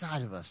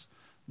inside of us,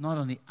 not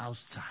on the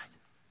outside.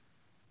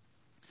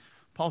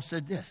 Paul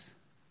said this.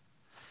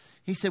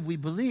 He said, we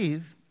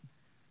believe,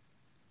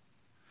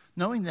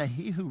 knowing that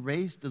he who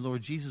raised the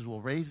Lord Jesus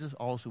will raise us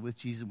also with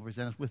Jesus and will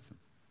present us with him.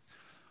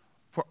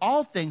 For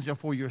all things are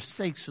for your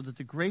sake, so that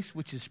the grace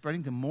which is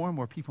spreading to more and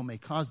more people may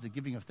cause the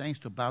giving of thanks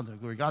to abound in the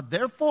glory of God.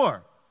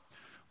 Therefore,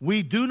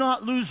 we do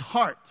not lose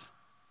heart.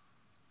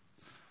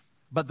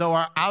 But though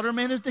our outer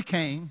man is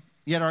decaying,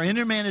 yet our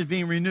inner man is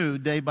being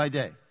renewed day by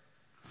day.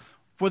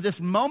 For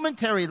this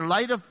momentary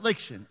light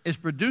affliction is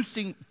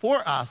producing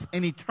for us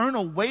an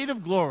eternal weight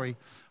of glory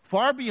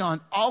far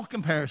beyond all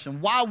comparison,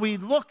 while we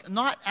look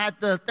not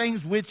at the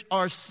things which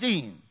are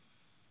seen.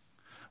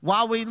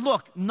 While we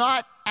look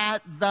not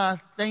at the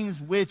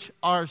things which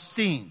are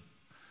seen.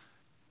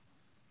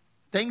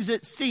 Things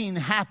that seen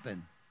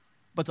happen.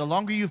 But the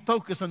longer you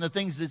focus on the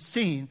things that's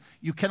seen,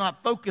 you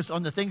cannot focus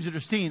on the things that are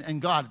seen and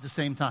God at the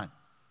same time.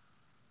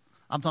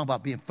 I'm talking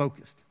about being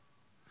focused.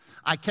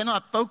 I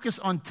cannot focus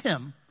on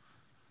Tim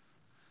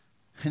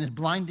and his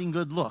blinding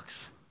good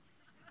looks.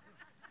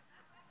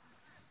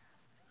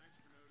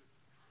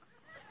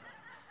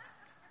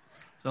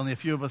 There's only a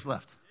few of us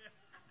left.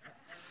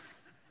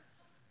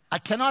 I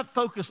cannot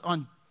focus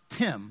on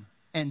Tim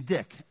and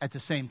Dick at the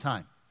same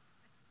time.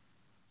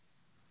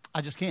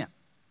 I just can't.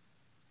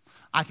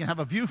 I can have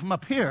a view from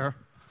up here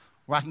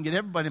where I can get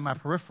everybody in my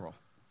peripheral.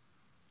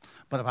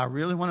 But if I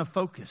really want to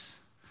focus,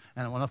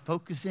 and I want to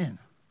focus in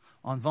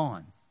on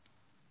Vaughn,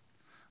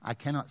 I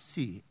cannot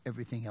see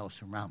everything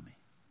else around me.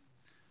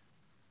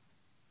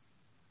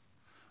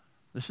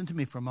 Listen to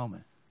me for a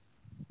moment.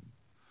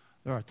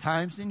 There are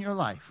times in your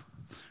life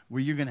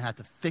where you're going to have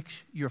to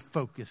fix your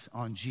focus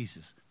on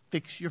Jesus.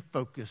 Fix your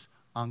focus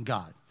on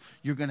God.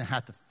 You're going to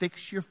have to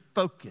fix your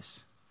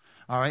focus,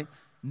 all right?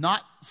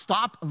 Not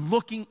stop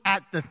looking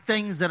at the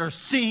things that are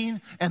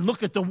seen and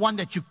look at the one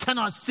that you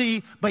cannot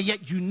see, but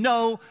yet you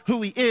know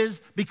who he is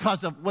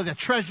because of the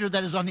treasure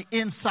that is on the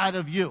inside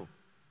of you.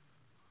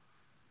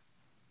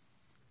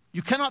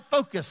 You cannot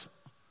focus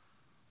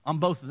on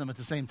both of them at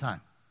the same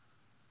time.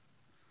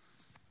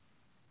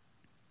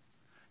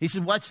 He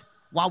said,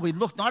 while we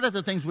look not at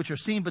the things which are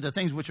seen, but the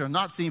things which are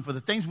not seen, for the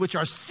things which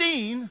are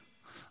seen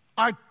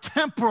are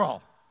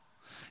temporal.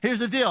 Here's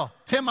the deal.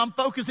 Tim, I'm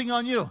focusing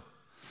on you.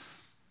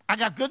 I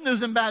got good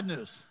news and bad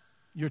news.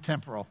 You're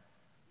temporal.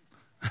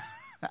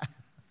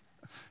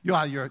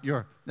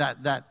 You're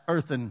that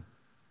earthen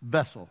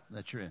vessel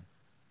that you're in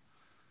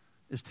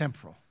is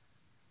temporal.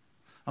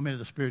 I mean,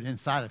 the spirit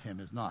inside of him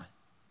is not.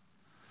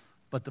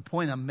 But the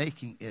point I'm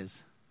making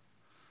is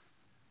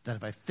that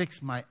if I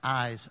fix my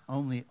eyes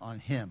only on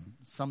him,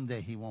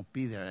 someday he won't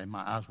be there and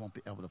my eyes won't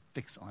be able to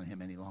fix on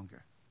him any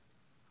longer.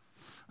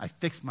 I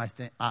fix my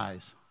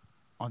eyes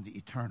on the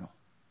eternal.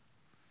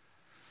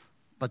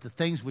 But the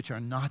things which are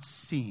not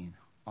seen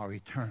are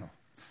eternal.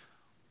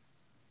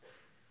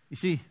 You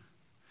see,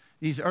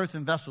 these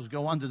earthen vessels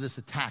go under this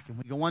attack, and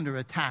we go under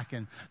attack,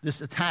 and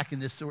this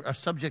are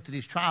subject to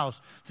these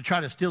trials to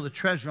try to steal the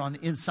treasure on the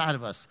inside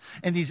of us.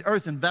 And these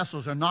earthen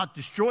vessels are not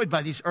destroyed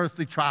by these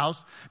earthly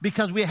trials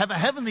because we have a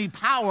heavenly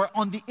power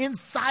on the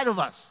inside of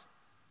us.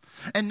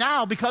 And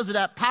now, because of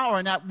that power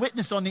and that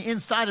witness on the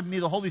inside of me,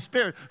 the Holy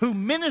Spirit, who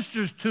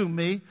ministers to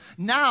me,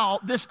 now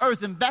this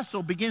earthen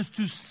vessel begins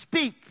to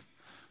speak,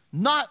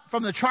 not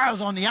from the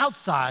trials on the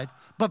outside,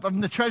 but from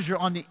the treasure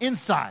on the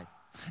inside.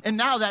 And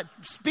now that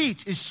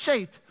speech is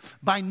shaped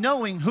by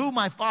knowing who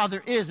my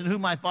Father is and who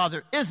my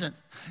Father isn't.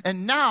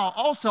 And now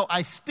also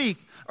I speak,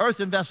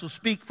 earthen vessels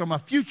speak from a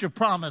future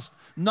promise,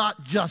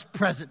 not just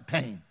present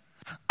pain.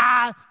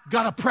 I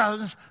got a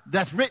promise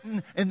that's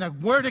written in the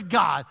Word of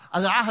God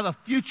that I have a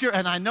future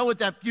and I know what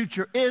that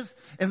future is.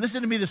 And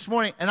listen to me this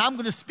morning, and I'm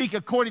going to speak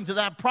according to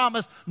that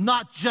promise,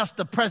 not just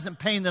the present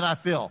pain that I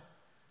feel.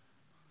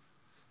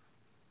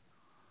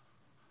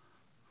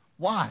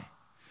 Why?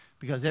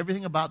 Because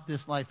everything about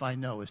this life I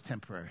know is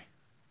temporary.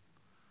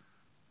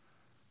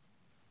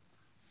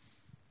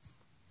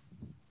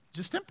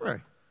 Just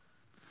temporary.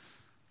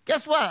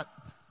 Guess what?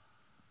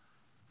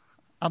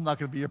 I'm not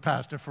going to be your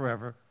pastor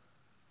forever.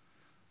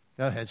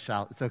 Go ahead,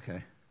 shout. It's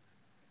okay.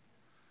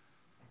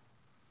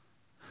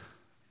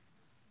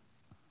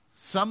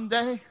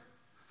 Someday,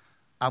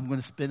 I'm going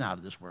to spin out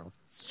of this world.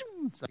 It's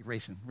like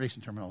racing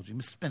terminology. I'm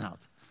going to spin out.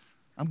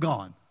 I'm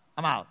gone.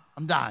 I'm out.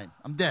 I'm dying.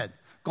 I'm dead.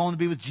 Going to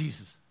be with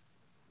Jesus.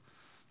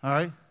 All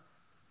right?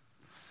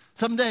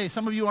 Someday,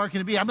 some of you aren't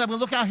going to be. I'm going to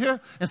look out here,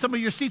 and some of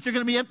your seats are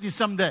going to be empty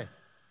someday.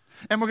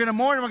 And we're going to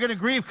mourn and we're going to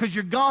grieve because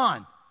you're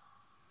gone.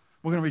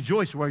 We're going to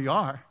rejoice where you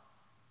are.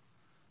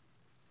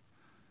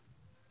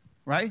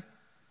 Right?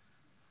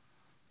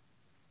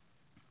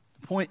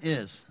 The point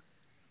is,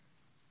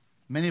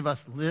 many of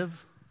us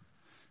live,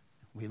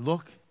 we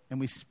look, and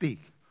we speak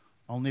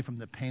only from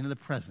the pain of the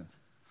present,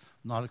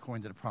 not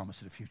according to the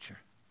promise of the future.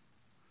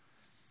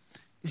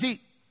 You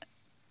see,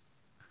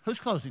 who's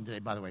closing today,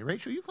 by the way?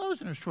 Rachel, you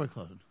closing or is Troy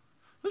closing?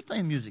 Who's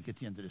playing music at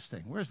the end of this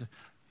thing?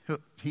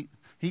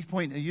 He's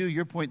pointing at you,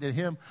 you're pointing at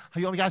him.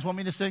 You guys want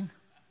me to sing?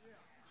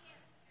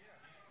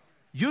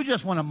 You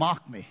just want to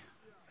mock me.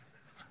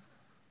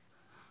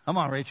 Come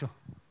on, Rachel.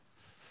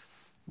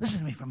 Listen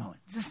to me for a moment.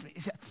 Listen to me.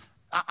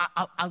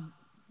 I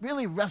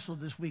really wrestled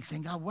this week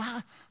saying, God,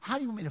 how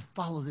do you want me to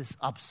follow this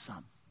up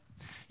some?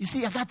 You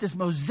see, I got this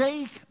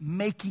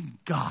mosaic-making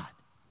God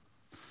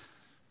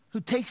who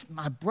takes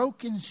my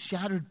broken,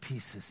 shattered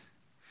pieces,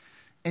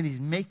 and he's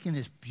making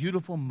this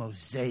beautiful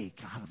mosaic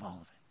out of all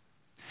of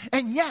it.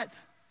 And yet,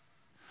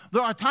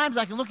 there are times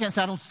I can look at it and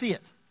say, I don't see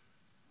it.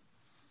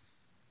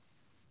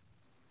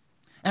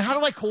 And how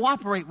do I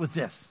cooperate with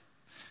this?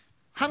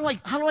 How do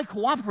I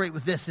cooperate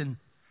with this in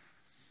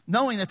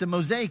knowing that the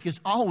mosaic is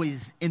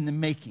always in the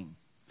making?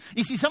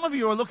 You see, some of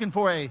you are looking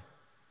for a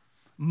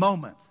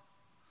moment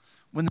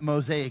when the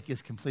mosaic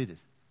is completed.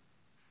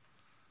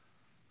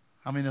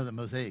 How many know that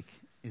mosaic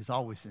is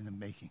always in the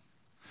making?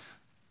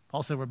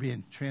 Paul said we're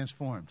being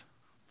transformed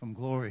from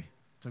glory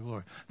to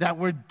glory. That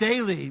we're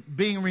daily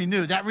being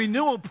renewed. That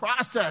renewal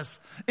process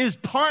is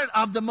part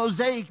of the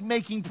mosaic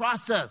making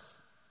process.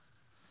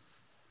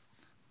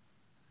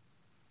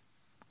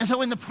 And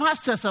so in the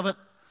process of it,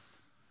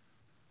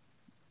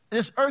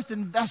 this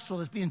earthen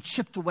vessel is being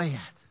chipped away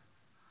at.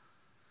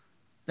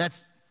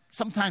 That's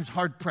sometimes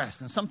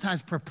hard-pressed, and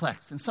sometimes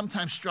perplexed, and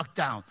sometimes struck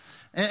down,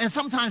 and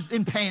sometimes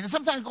in pain, and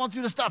sometimes going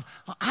through the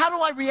stuff. How do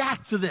I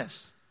react to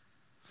this?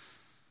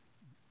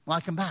 Well,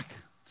 I come back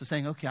to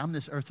saying, okay, I'm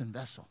this earthen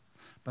vessel,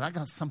 but I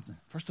got something.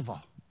 First of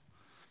all,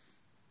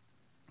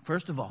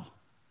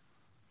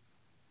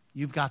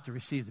 you've got to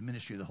receive the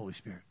ministry of the Holy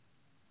Spirit.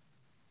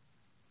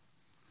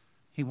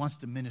 He wants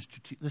to minister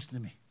to you. Listen to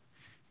me.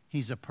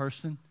 He's a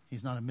person.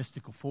 He's not a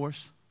mystical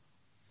force.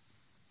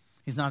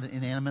 He's not an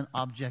inanimate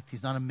object.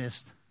 He's not a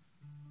mist.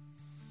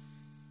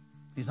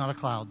 He's not a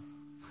cloud.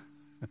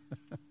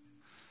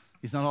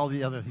 He's not all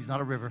the other. He's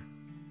not a river.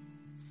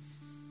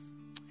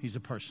 He's a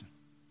person.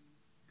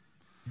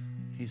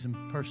 He's a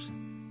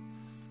person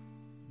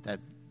that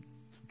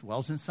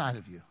dwells inside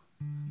of you,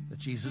 that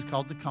Jesus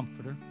called the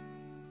comforter,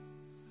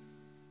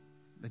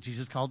 that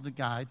Jesus called the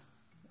guide,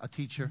 a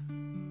teacher.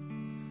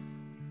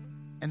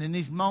 And in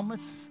these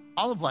moments,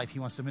 all of life, he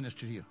wants to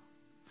minister to you.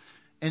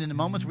 And in the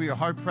moments where you're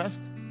hard-pressed,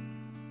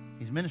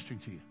 he's ministering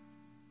to you.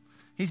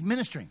 He's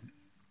ministering.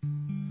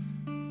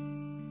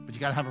 But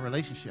you got to have a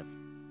relationship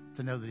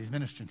to know that he's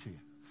ministering to you.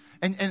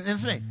 And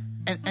listen to me.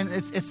 And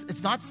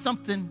it's not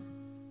something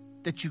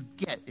that you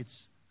get.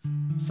 It's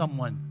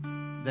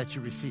someone that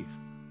you receive.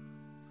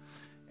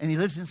 And he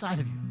lives inside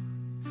of you.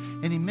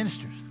 And he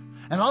ministers.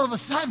 And all of a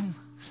sudden,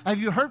 have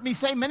you heard me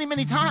say many,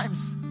 many times,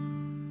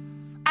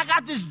 I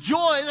got this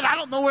joy that I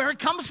don't know where it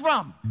comes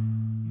from.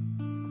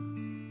 I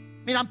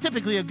mean, I'm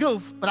typically a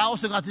goof, but I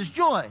also got this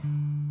joy.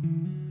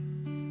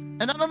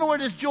 And I don't know where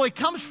this joy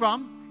comes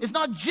from. It's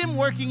not Jim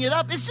working it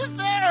up. It's just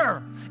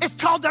there. It's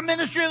called the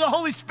ministry of the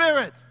Holy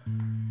Spirit.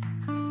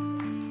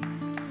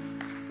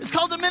 It's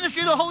called the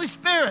ministry of the Holy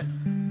Spirit.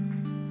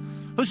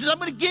 Who says, I'm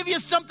going to give you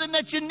something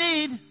that you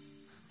need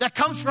that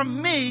comes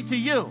from me to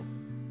you.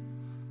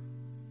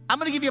 I'm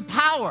going to give you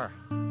power.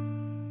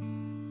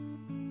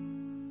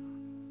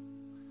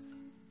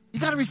 You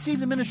got to receive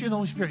the ministry of the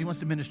Holy Spirit. He wants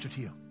to minister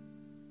to you.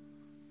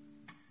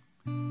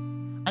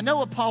 I know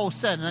what Paul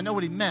said, and I know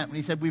what he meant when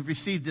he said we've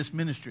received this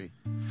ministry.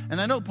 And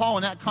I know Paul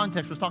in that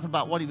context was talking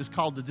about what he was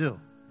called to do.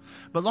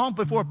 But long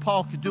before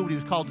Paul could do what he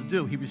was called to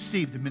do, he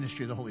received the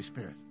ministry of the Holy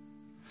Spirit.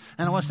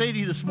 And I want to say to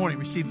you this morning,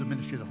 receive the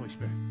ministry of the Holy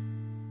Spirit.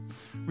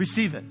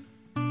 Receive it.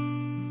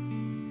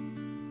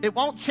 It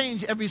won't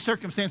change every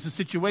circumstance and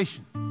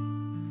situation,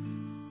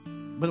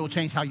 but it will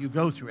change how you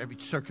go through every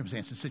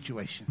circumstance and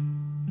situation.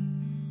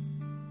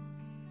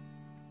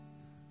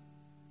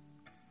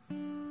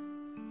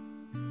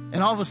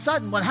 And all of a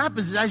sudden, what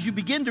happens is as you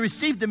begin to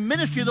receive the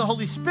ministry of the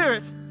Holy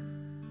Spirit,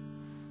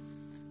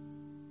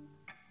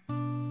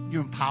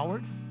 you're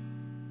empowered.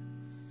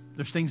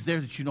 There's things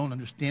there that you don't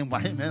understand.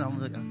 Why, man?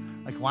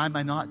 I'm like, why am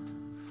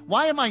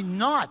I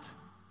not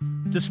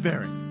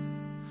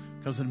despairing?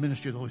 Because of the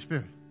ministry of the Holy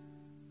Spirit.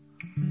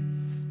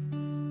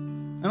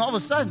 And all of a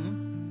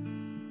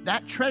sudden,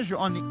 that treasure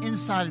on the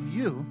inside of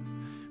you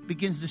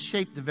begins to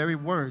shape the very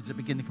words that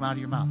begin to come out of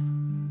your mouth.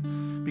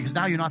 Because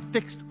now you're not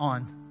fixed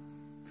on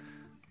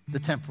the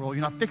temporal.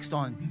 You're not fixed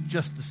on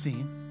just the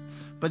scene.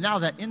 But now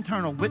that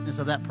internal witness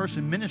of that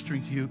person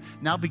ministering to you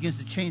now begins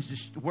to change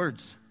the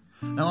words.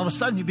 And all of a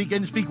sudden you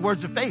begin to speak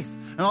words of faith.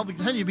 And all of a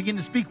sudden you begin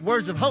to speak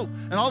words of hope.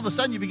 And all of a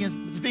sudden you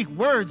begin to speak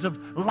words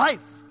of life.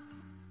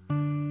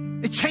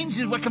 It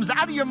changes what comes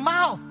out of your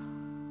mouth.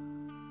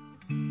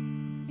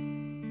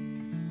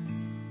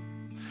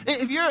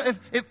 If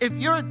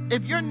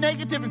you're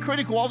negative and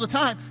critical all the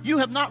time, you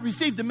have not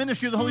received the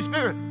ministry of the Holy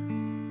Spirit.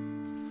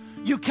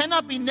 You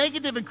cannot be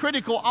negative and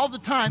critical all the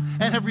time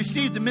and have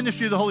received the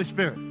ministry of the Holy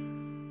Spirit.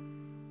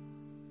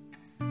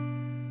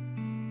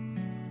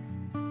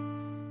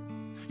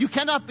 You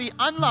cannot be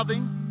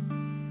unloving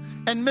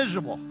and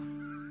miserable.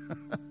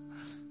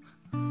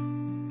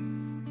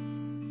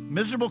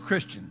 Miserable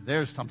Christian.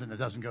 There's something that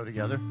doesn't go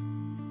together.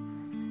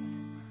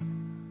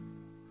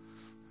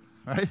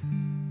 right?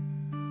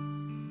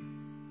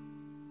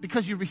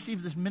 Because you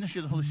received this ministry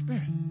of the Holy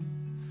Spirit.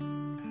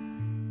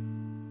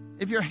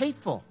 If you're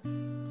hateful,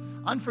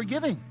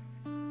 unforgiving,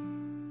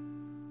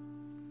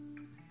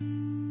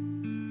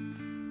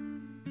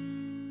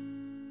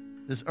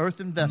 this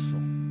earthen vessel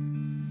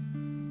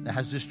that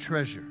has this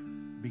treasure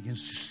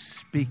begins to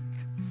speak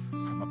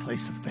from a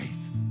place of faith.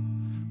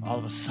 All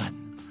of a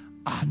sudden,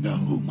 I know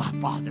who my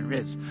Father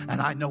is,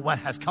 and I know what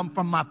has come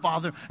from my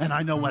Father, and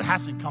I know what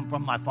hasn't come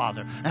from my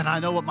Father, and I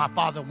know what my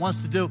Father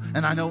wants to do,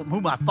 and I know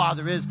who my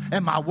Father is,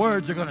 and my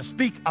words are going to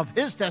speak of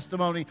His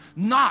testimony,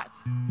 not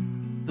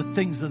the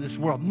things of this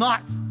world,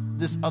 not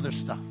this other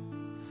stuff.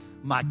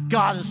 My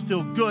God is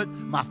still good.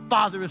 My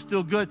Father is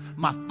still good.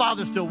 My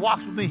Father still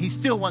walks with me. He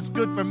still wants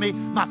good for me.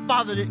 My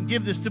Father didn't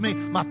give this to me.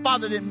 My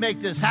Father didn't make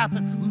this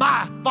happen.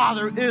 My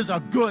Father is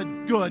a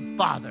good, good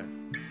Father.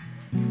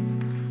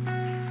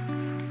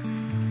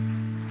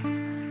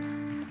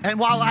 And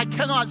while I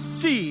cannot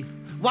see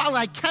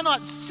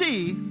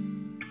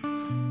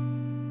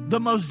the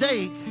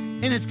mosaic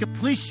in its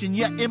completion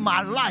yet in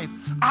my life,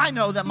 I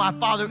know that my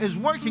Father is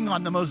working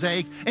on the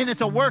mosaic, and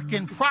it's a work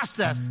in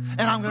process,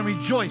 and I'm going to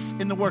rejoice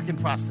in the work in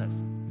process.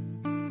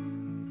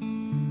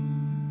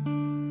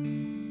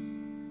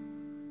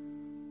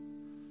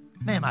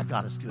 Man, my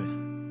God is good.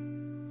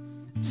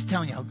 Just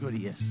telling you how good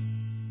He is.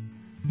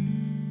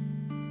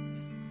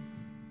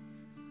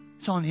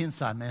 It's on the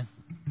inside, man.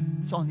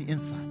 It's on the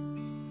inside.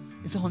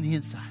 It's on the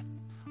inside.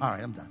 All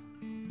right, I'm done.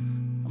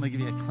 I'm going to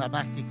give you a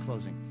climactic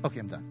closing. Okay,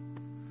 I'm done.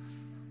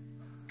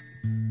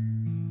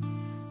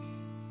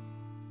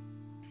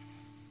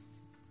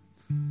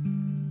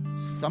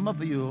 Some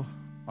of you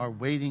are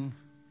waiting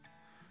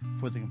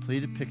for the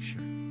completed picture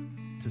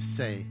to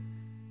say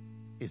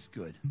it's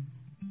good.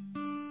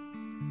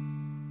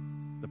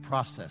 The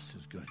process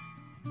is good.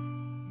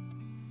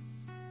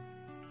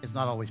 It's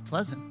not always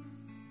pleasant,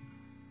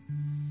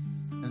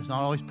 and it's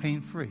not always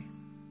pain-free.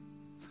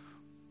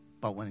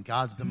 But when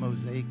God's the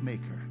mosaic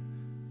maker,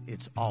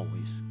 it's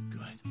always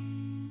good.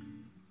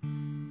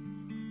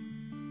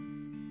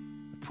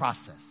 The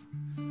process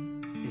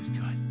is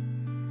good.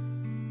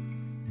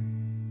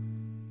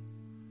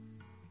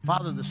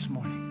 Father, this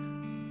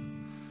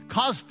morning,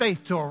 cause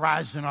faith to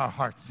arise in our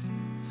hearts.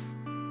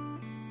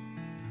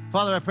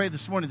 Father, I pray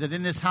this morning that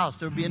in this house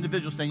there will be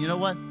individuals saying, you know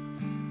what?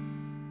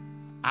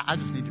 I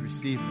just need to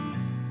receive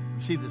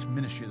this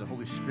ministry of the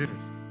Holy Spirit.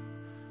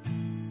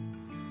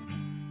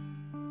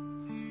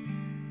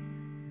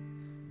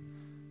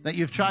 That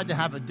you've tried to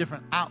have a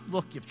different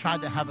outlook, you've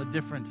tried to have a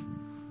different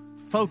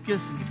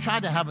focus, and you've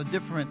tried to have a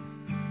different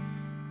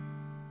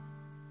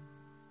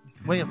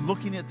way of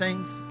looking at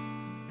things.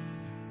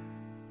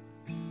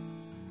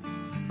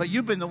 But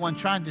you've been the one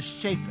trying to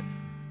shape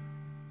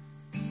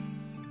it.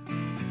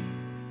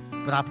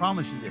 But I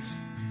promise you this.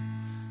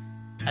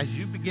 As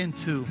you begin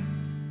to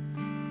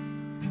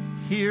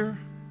hear,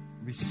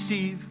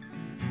 receive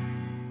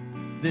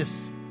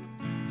this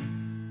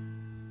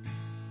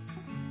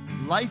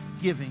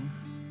life-giving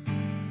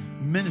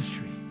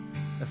ministry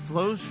that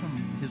flows from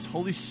His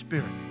Holy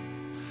Spirit,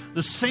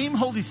 the same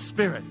Holy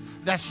Spirit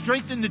that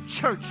strengthened the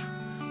church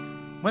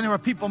when there were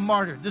people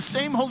martyred, the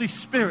same Holy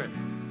Spirit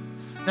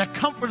that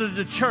comforted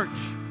the church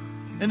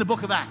in the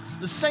book of Acts,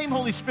 the same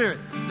Holy Spirit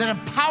that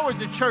empowered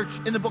the church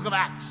in the book of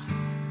Acts,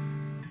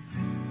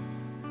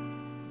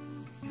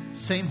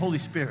 same Holy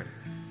Spirit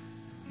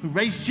who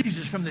raised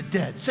Jesus from the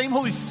dead, same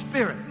Holy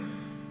Spirit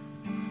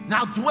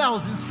now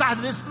dwells inside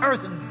of this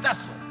earthen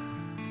vessel,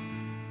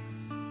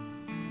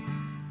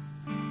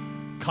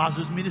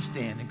 causes me to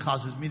stand and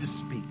causes me to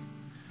speak,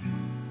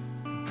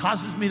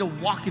 causes me to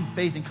walk in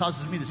faith and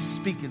causes me to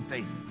speak in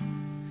faith,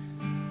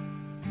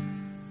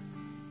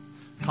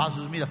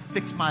 causes me to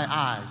fix my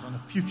eyes on the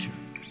future,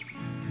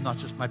 not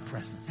just my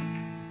present.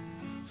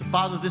 So,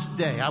 Father, this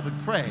day I would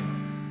pray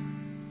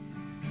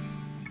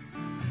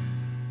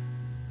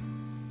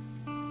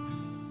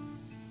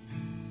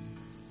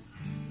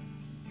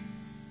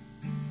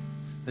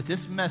that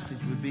this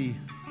message would be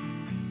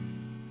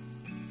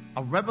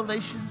a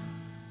revelation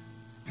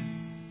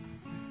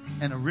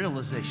and a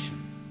realization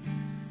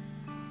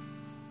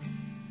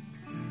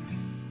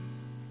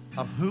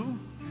of who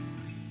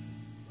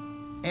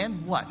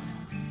and what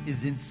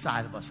is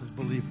inside of us as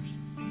believers.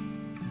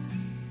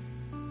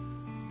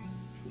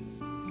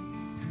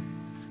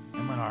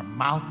 And when our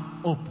mouth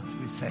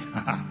opens, we say,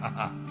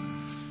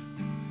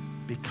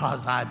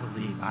 because I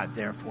believe, I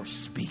therefore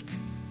speak.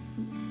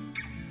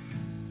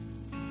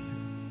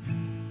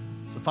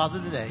 So,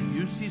 Father, today,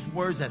 use these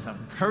words as an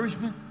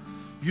encouragement.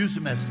 Use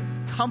them as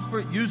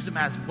comfort. Use them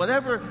as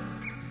whatever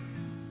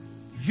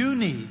you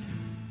need,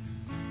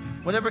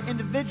 whatever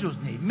individuals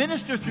need.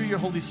 Minister through your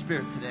Holy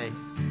Spirit today.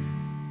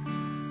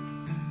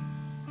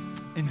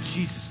 In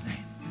Jesus'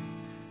 name.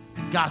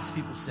 And God's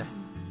people said,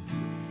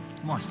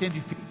 come on, stand to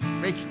your feet.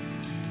 Rachel.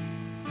 I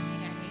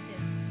think I need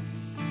this.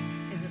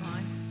 Is it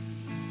on?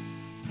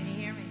 Can you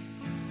hear me?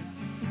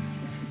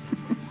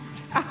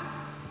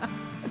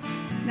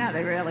 Now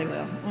they really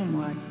will. Oh,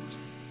 my.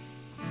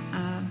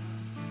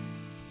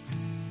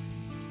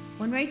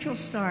 When Rachel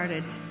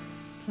started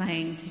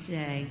playing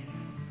today,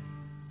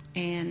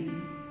 and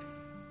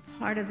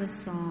part of the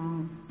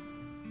song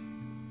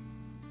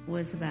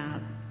was about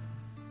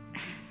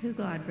who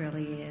God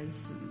really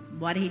is,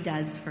 what he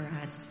does for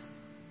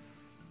us.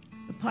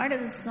 But part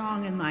of the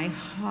song in my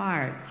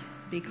heart,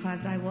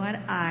 because what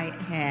I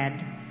had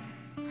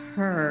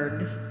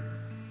heard,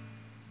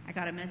 I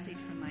got a message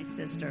from my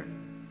sister,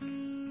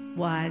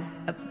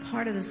 was a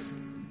part of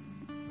this.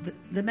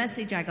 The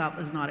message I got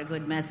was not a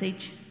good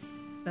message,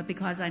 but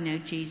because I know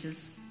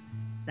Jesus,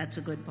 that's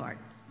a good part.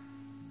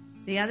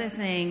 The other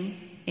thing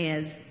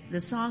is the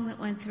song that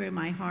went through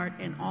my heart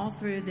and all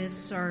through this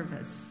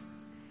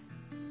service,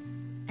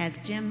 as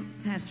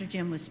Pastor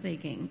Jim was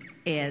speaking,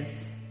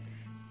 is,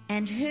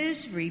 and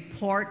whose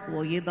report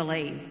will you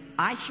believe?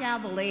 I shall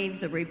believe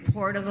the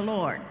report of the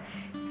Lord.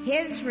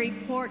 His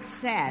report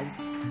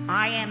says,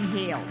 I am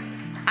healed.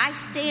 I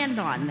stand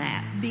on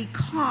that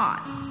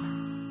because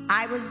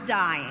I was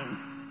dying.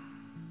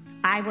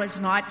 I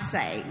was not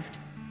saved.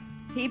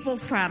 People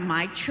from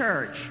my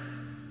church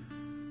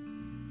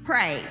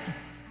prayed,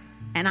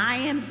 and I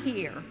am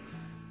here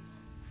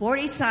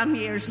 40-some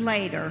years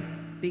later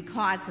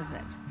because of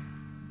it.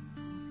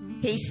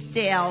 He's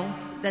still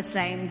the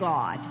same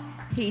God.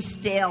 He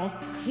still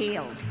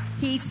heals.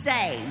 He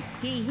saves.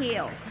 He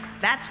heals.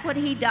 That's what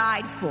he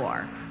died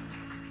for.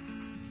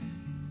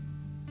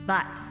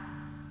 But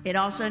it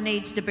also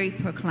needs to be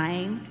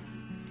proclaimed.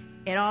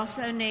 It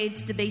also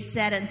needs to be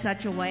said in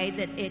such a way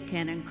that it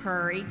can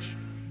encourage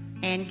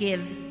and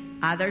give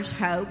others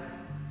hope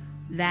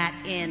that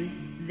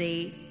in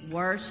the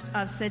worst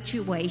of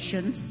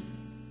situations,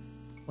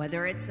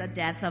 whether it's the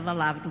death of a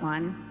loved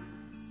one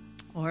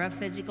or a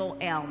physical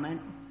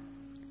ailment,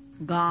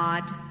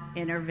 God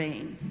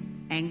intervenes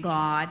and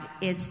God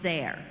is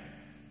there.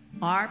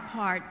 Our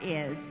part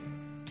is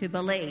to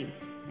believe.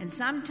 And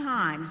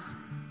sometimes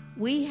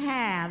we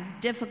have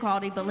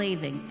difficulty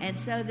believing. And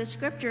so the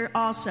scripture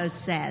also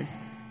says,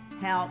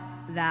 help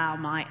thou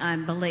my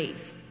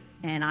unbelief.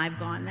 And I've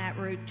gone that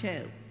route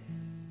too.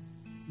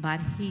 But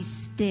he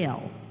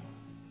still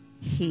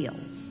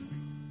heals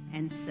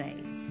and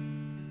saves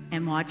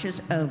and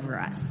watches over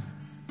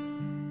us.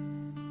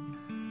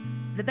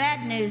 The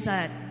bad news,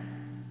 and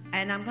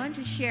I'm going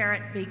to share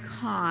it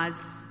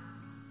because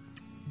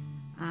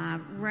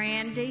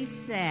Randy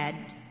said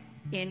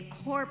in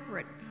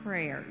corporate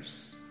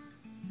prayers,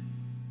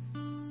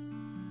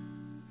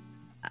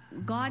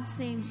 God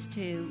seems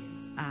to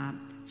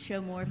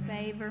show more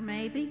favor,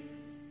 maybe.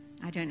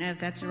 I don't know if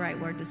that's the right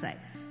word to say.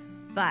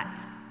 But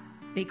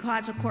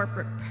because of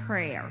corporate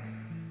prayer,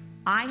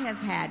 I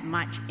have had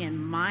much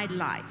in my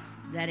life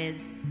that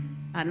is,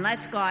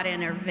 unless God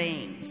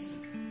intervenes,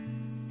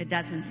 it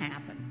doesn't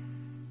happen.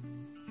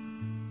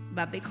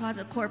 But because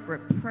of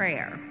corporate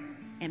prayer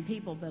and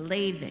people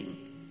believing,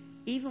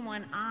 even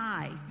when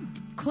I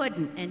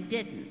couldn't and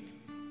didn't,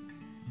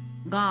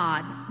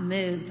 God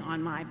moved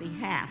on my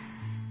behalf.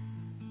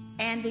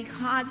 And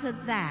because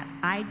of that,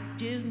 I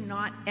do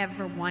not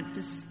ever want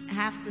to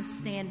have to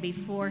stand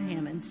before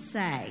him and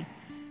say,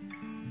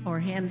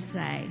 or him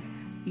say,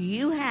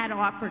 you had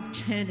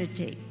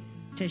opportunity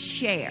to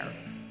share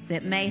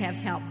that may have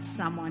helped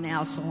someone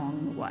else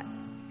along the way.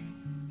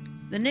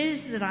 The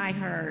news that I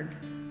heard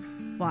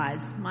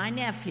was my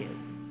nephew,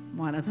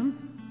 one of them,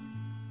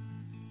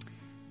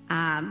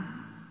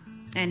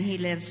 and he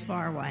lives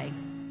far away.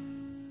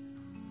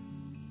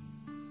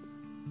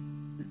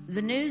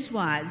 The news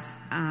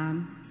was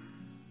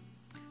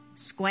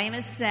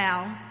squamous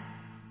cell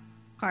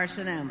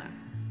carcinoma.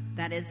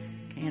 That is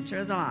cancer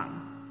of the lung.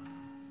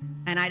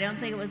 And I don't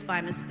think it was by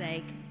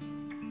mistake.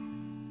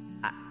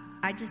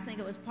 I just think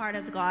it was part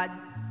of the God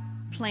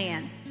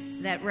plan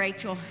that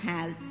Rachel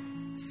had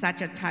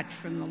such a touch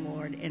from the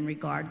Lord in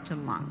regard to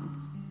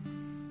lungs.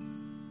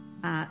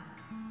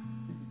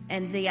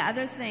 And the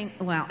other thing,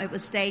 well,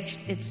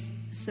 it's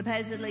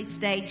supposedly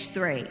stage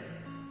 3.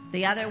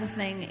 The other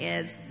thing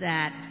is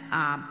that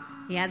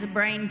he has a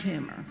brain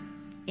tumor,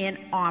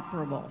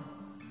 inoperable.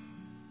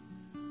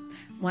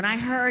 When I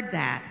heard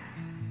that,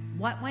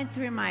 what went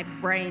through my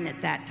brain at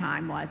that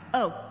time was,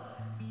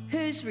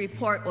 whose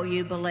report will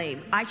you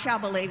believe? I shall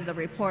believe the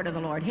report of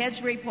the Lord.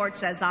 His report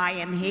says I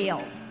am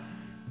healed.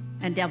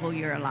 And devil,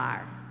 you're a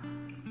liar.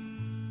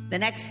 The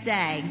next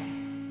day,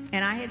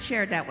 and I had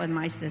shared that with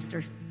my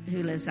sister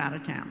who lives out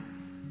of town.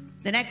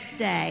 The next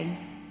day,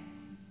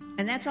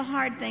 and that's a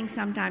hard thing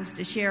sometimes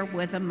to share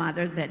with a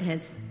mother that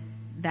has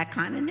that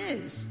kind of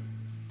news.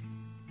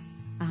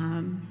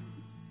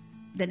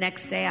 The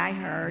next day I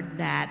heard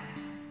that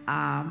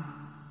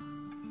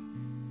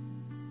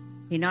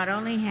he not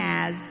only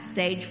has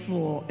stage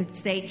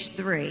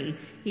 3,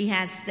 he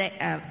has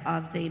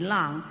of the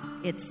lung,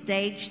 it's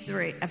stage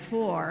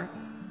 4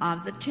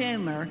 of the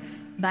tumor,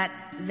 but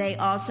he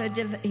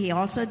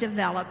also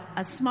developed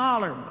a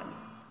smaller one.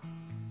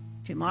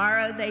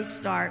 Tomorrow they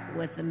start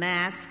with the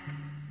mask,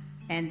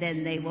 and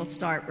then they will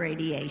start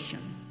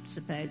radiation,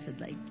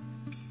 supposedly.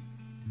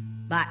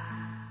 But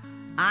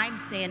I'm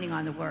standing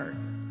on the Word.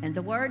 And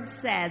the Word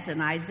says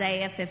in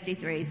Isaiah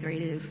 53,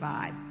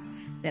 3-5,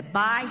 that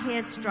by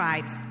his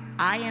stripes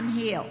I am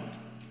healed.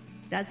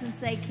 Doesn't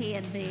say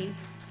can be,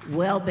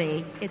 will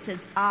be. It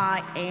says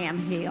I am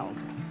healed.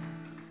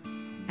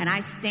 And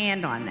I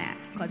stand on that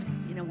because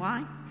you know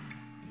why?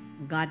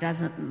 God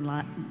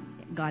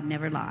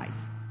never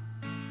lies.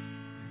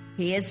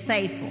 He is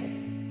faithful.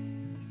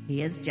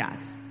 He is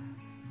just.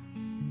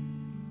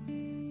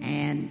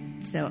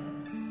 And so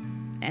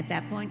at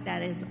that point,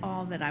 that is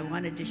all that I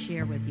wanted to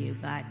share with you.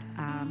 But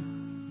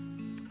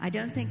I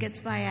don't think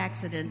it's by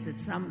accident that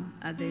some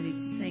of the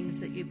things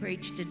that you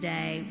preached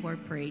today were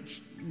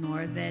preached,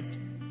 nor that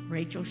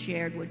Rachel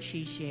shared what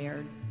she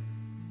shared.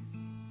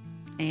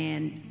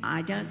 And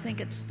I don't think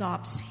it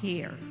stops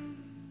here.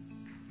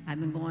 I've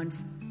been going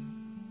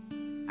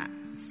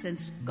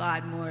since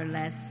God more or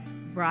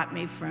less brought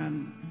me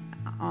from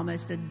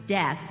almost a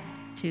death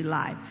to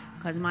life,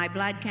 because my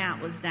blood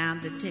count was down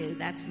to 2.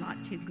 That's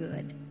not too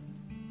good.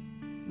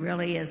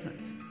 Really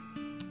isn't.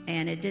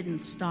 And it didn't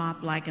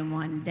stop like in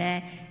one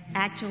day.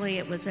 Actually,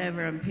 it was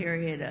over a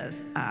period of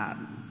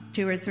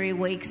 2 or 3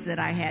 weeks that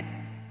I had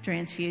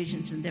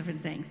transfusions and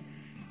different things.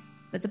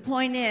 But the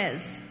point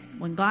is,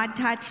 when God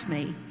touched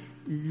me,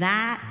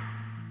 that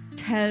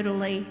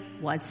totally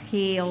was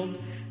healed.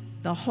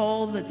 The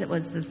hole that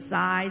was the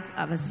size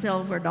of a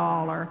silver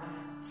dollar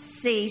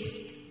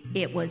ceased.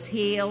 It was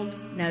healed.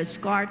 No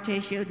scar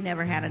tissue.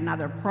 Never had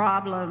another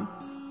problem.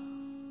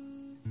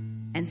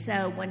 And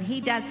so when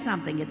he does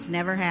something, it's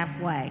never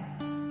halfway.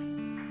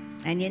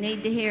 And you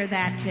need to hear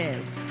that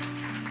too.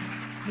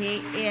 He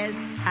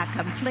is a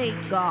complete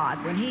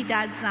God. When he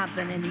does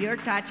something and you're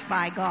touched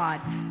by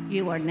God,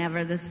 you are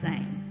never the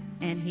same.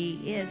 And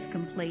he is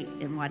complete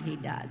in what he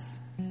does.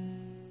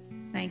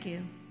 Thank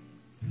you.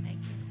 Thank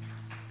you.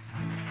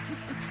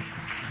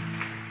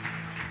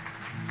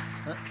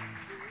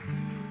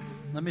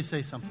 Let me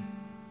say something.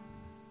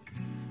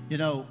 You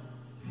know,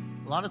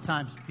 a lot of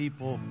times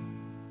people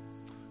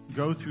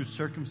go through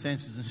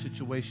circumstances and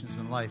situations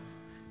in life,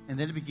 and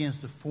then it begins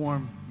to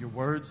form your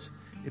words.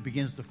 It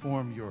begins to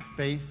form your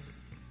faith,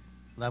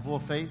 level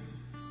of faith.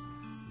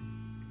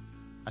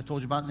 I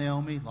told you about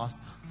Naomi, lost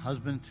a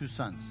husband and 2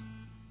 sons.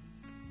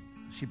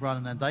 She brought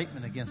an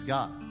indictment against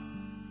God.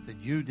 That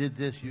you did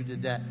this, you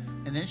did that.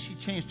 And then she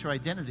changed her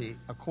identity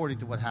according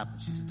to what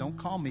happened. She said, don't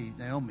call me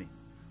Naomi,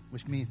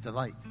 which means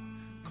delight.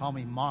 Call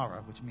me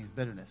Mara, which means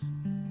bitterness.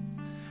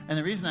 And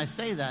the reason I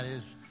say that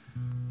is,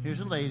 here's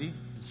a lady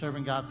been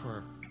serving God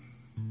for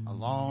a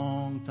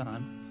long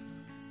time.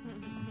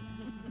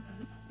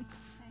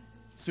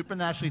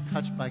 Supernaturally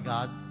touched by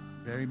God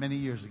very many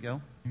years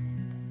ago.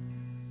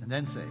 And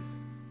then saved.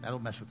 That'll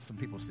mess with some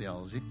people's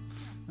theology.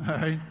 All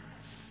right?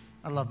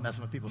 I love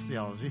messing with people's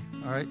theology.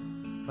 All right?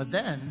 But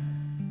then,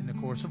 in the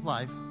course of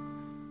life,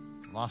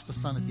 lost a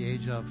son at the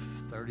age of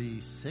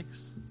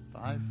 36,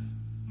 5.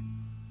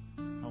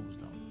 How old was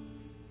that?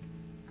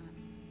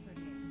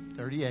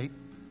 38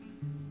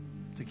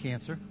 to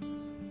cancer.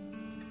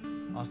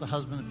 Lost a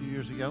husband a few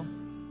years ago.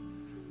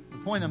 The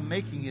point I'm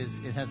making is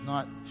it has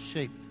not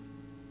shaped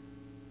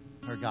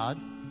her God.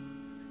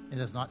 It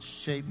has not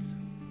shaped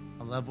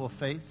a level of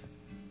faith.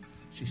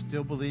 She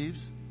still believes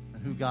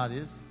in who God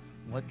is,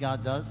 and what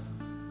God does,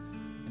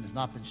 and has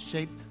not been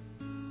shaped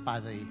by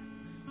the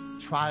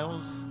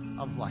trials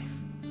of life.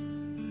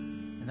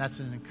 And that's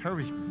an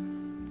encouragement.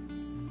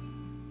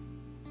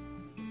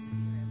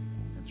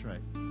 That's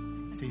right.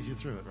 Sees you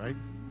through it, right?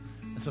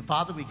 And so,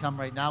 Father, we come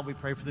right now. We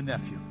pray for the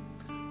nephew.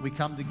 We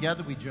come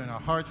together. We join our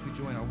hearts. We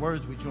join our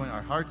words. We join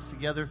our hearts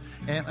together.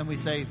 And we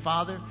say,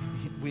 Father,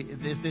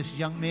 this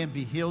young man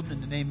be healed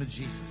in the name of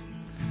Jesus.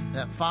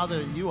 That,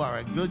 Father, you are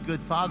a good,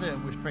 good Father,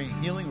 and we're praying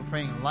healing. We're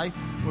praying life.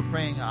 We're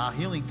praying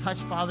healing touch,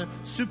 Father,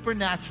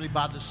 supernaturally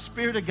by the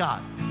Spirit of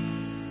God.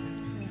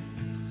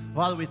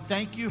 Father, we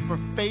thank you for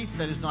faith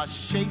that is not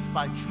shaped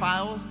by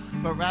trials,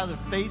 but rather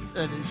faith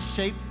that is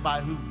shaped by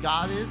who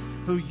God is,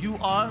 who you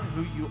are,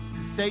 who you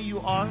say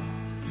you are.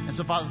 And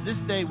so, Father, this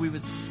day we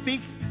would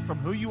speak from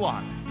who you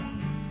are.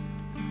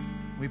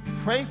 We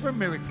pray for a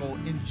miracle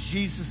in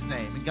Jesus'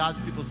 name. And God's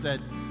people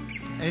said,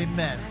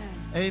 amen.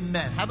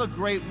 Amen. Have a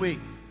great week.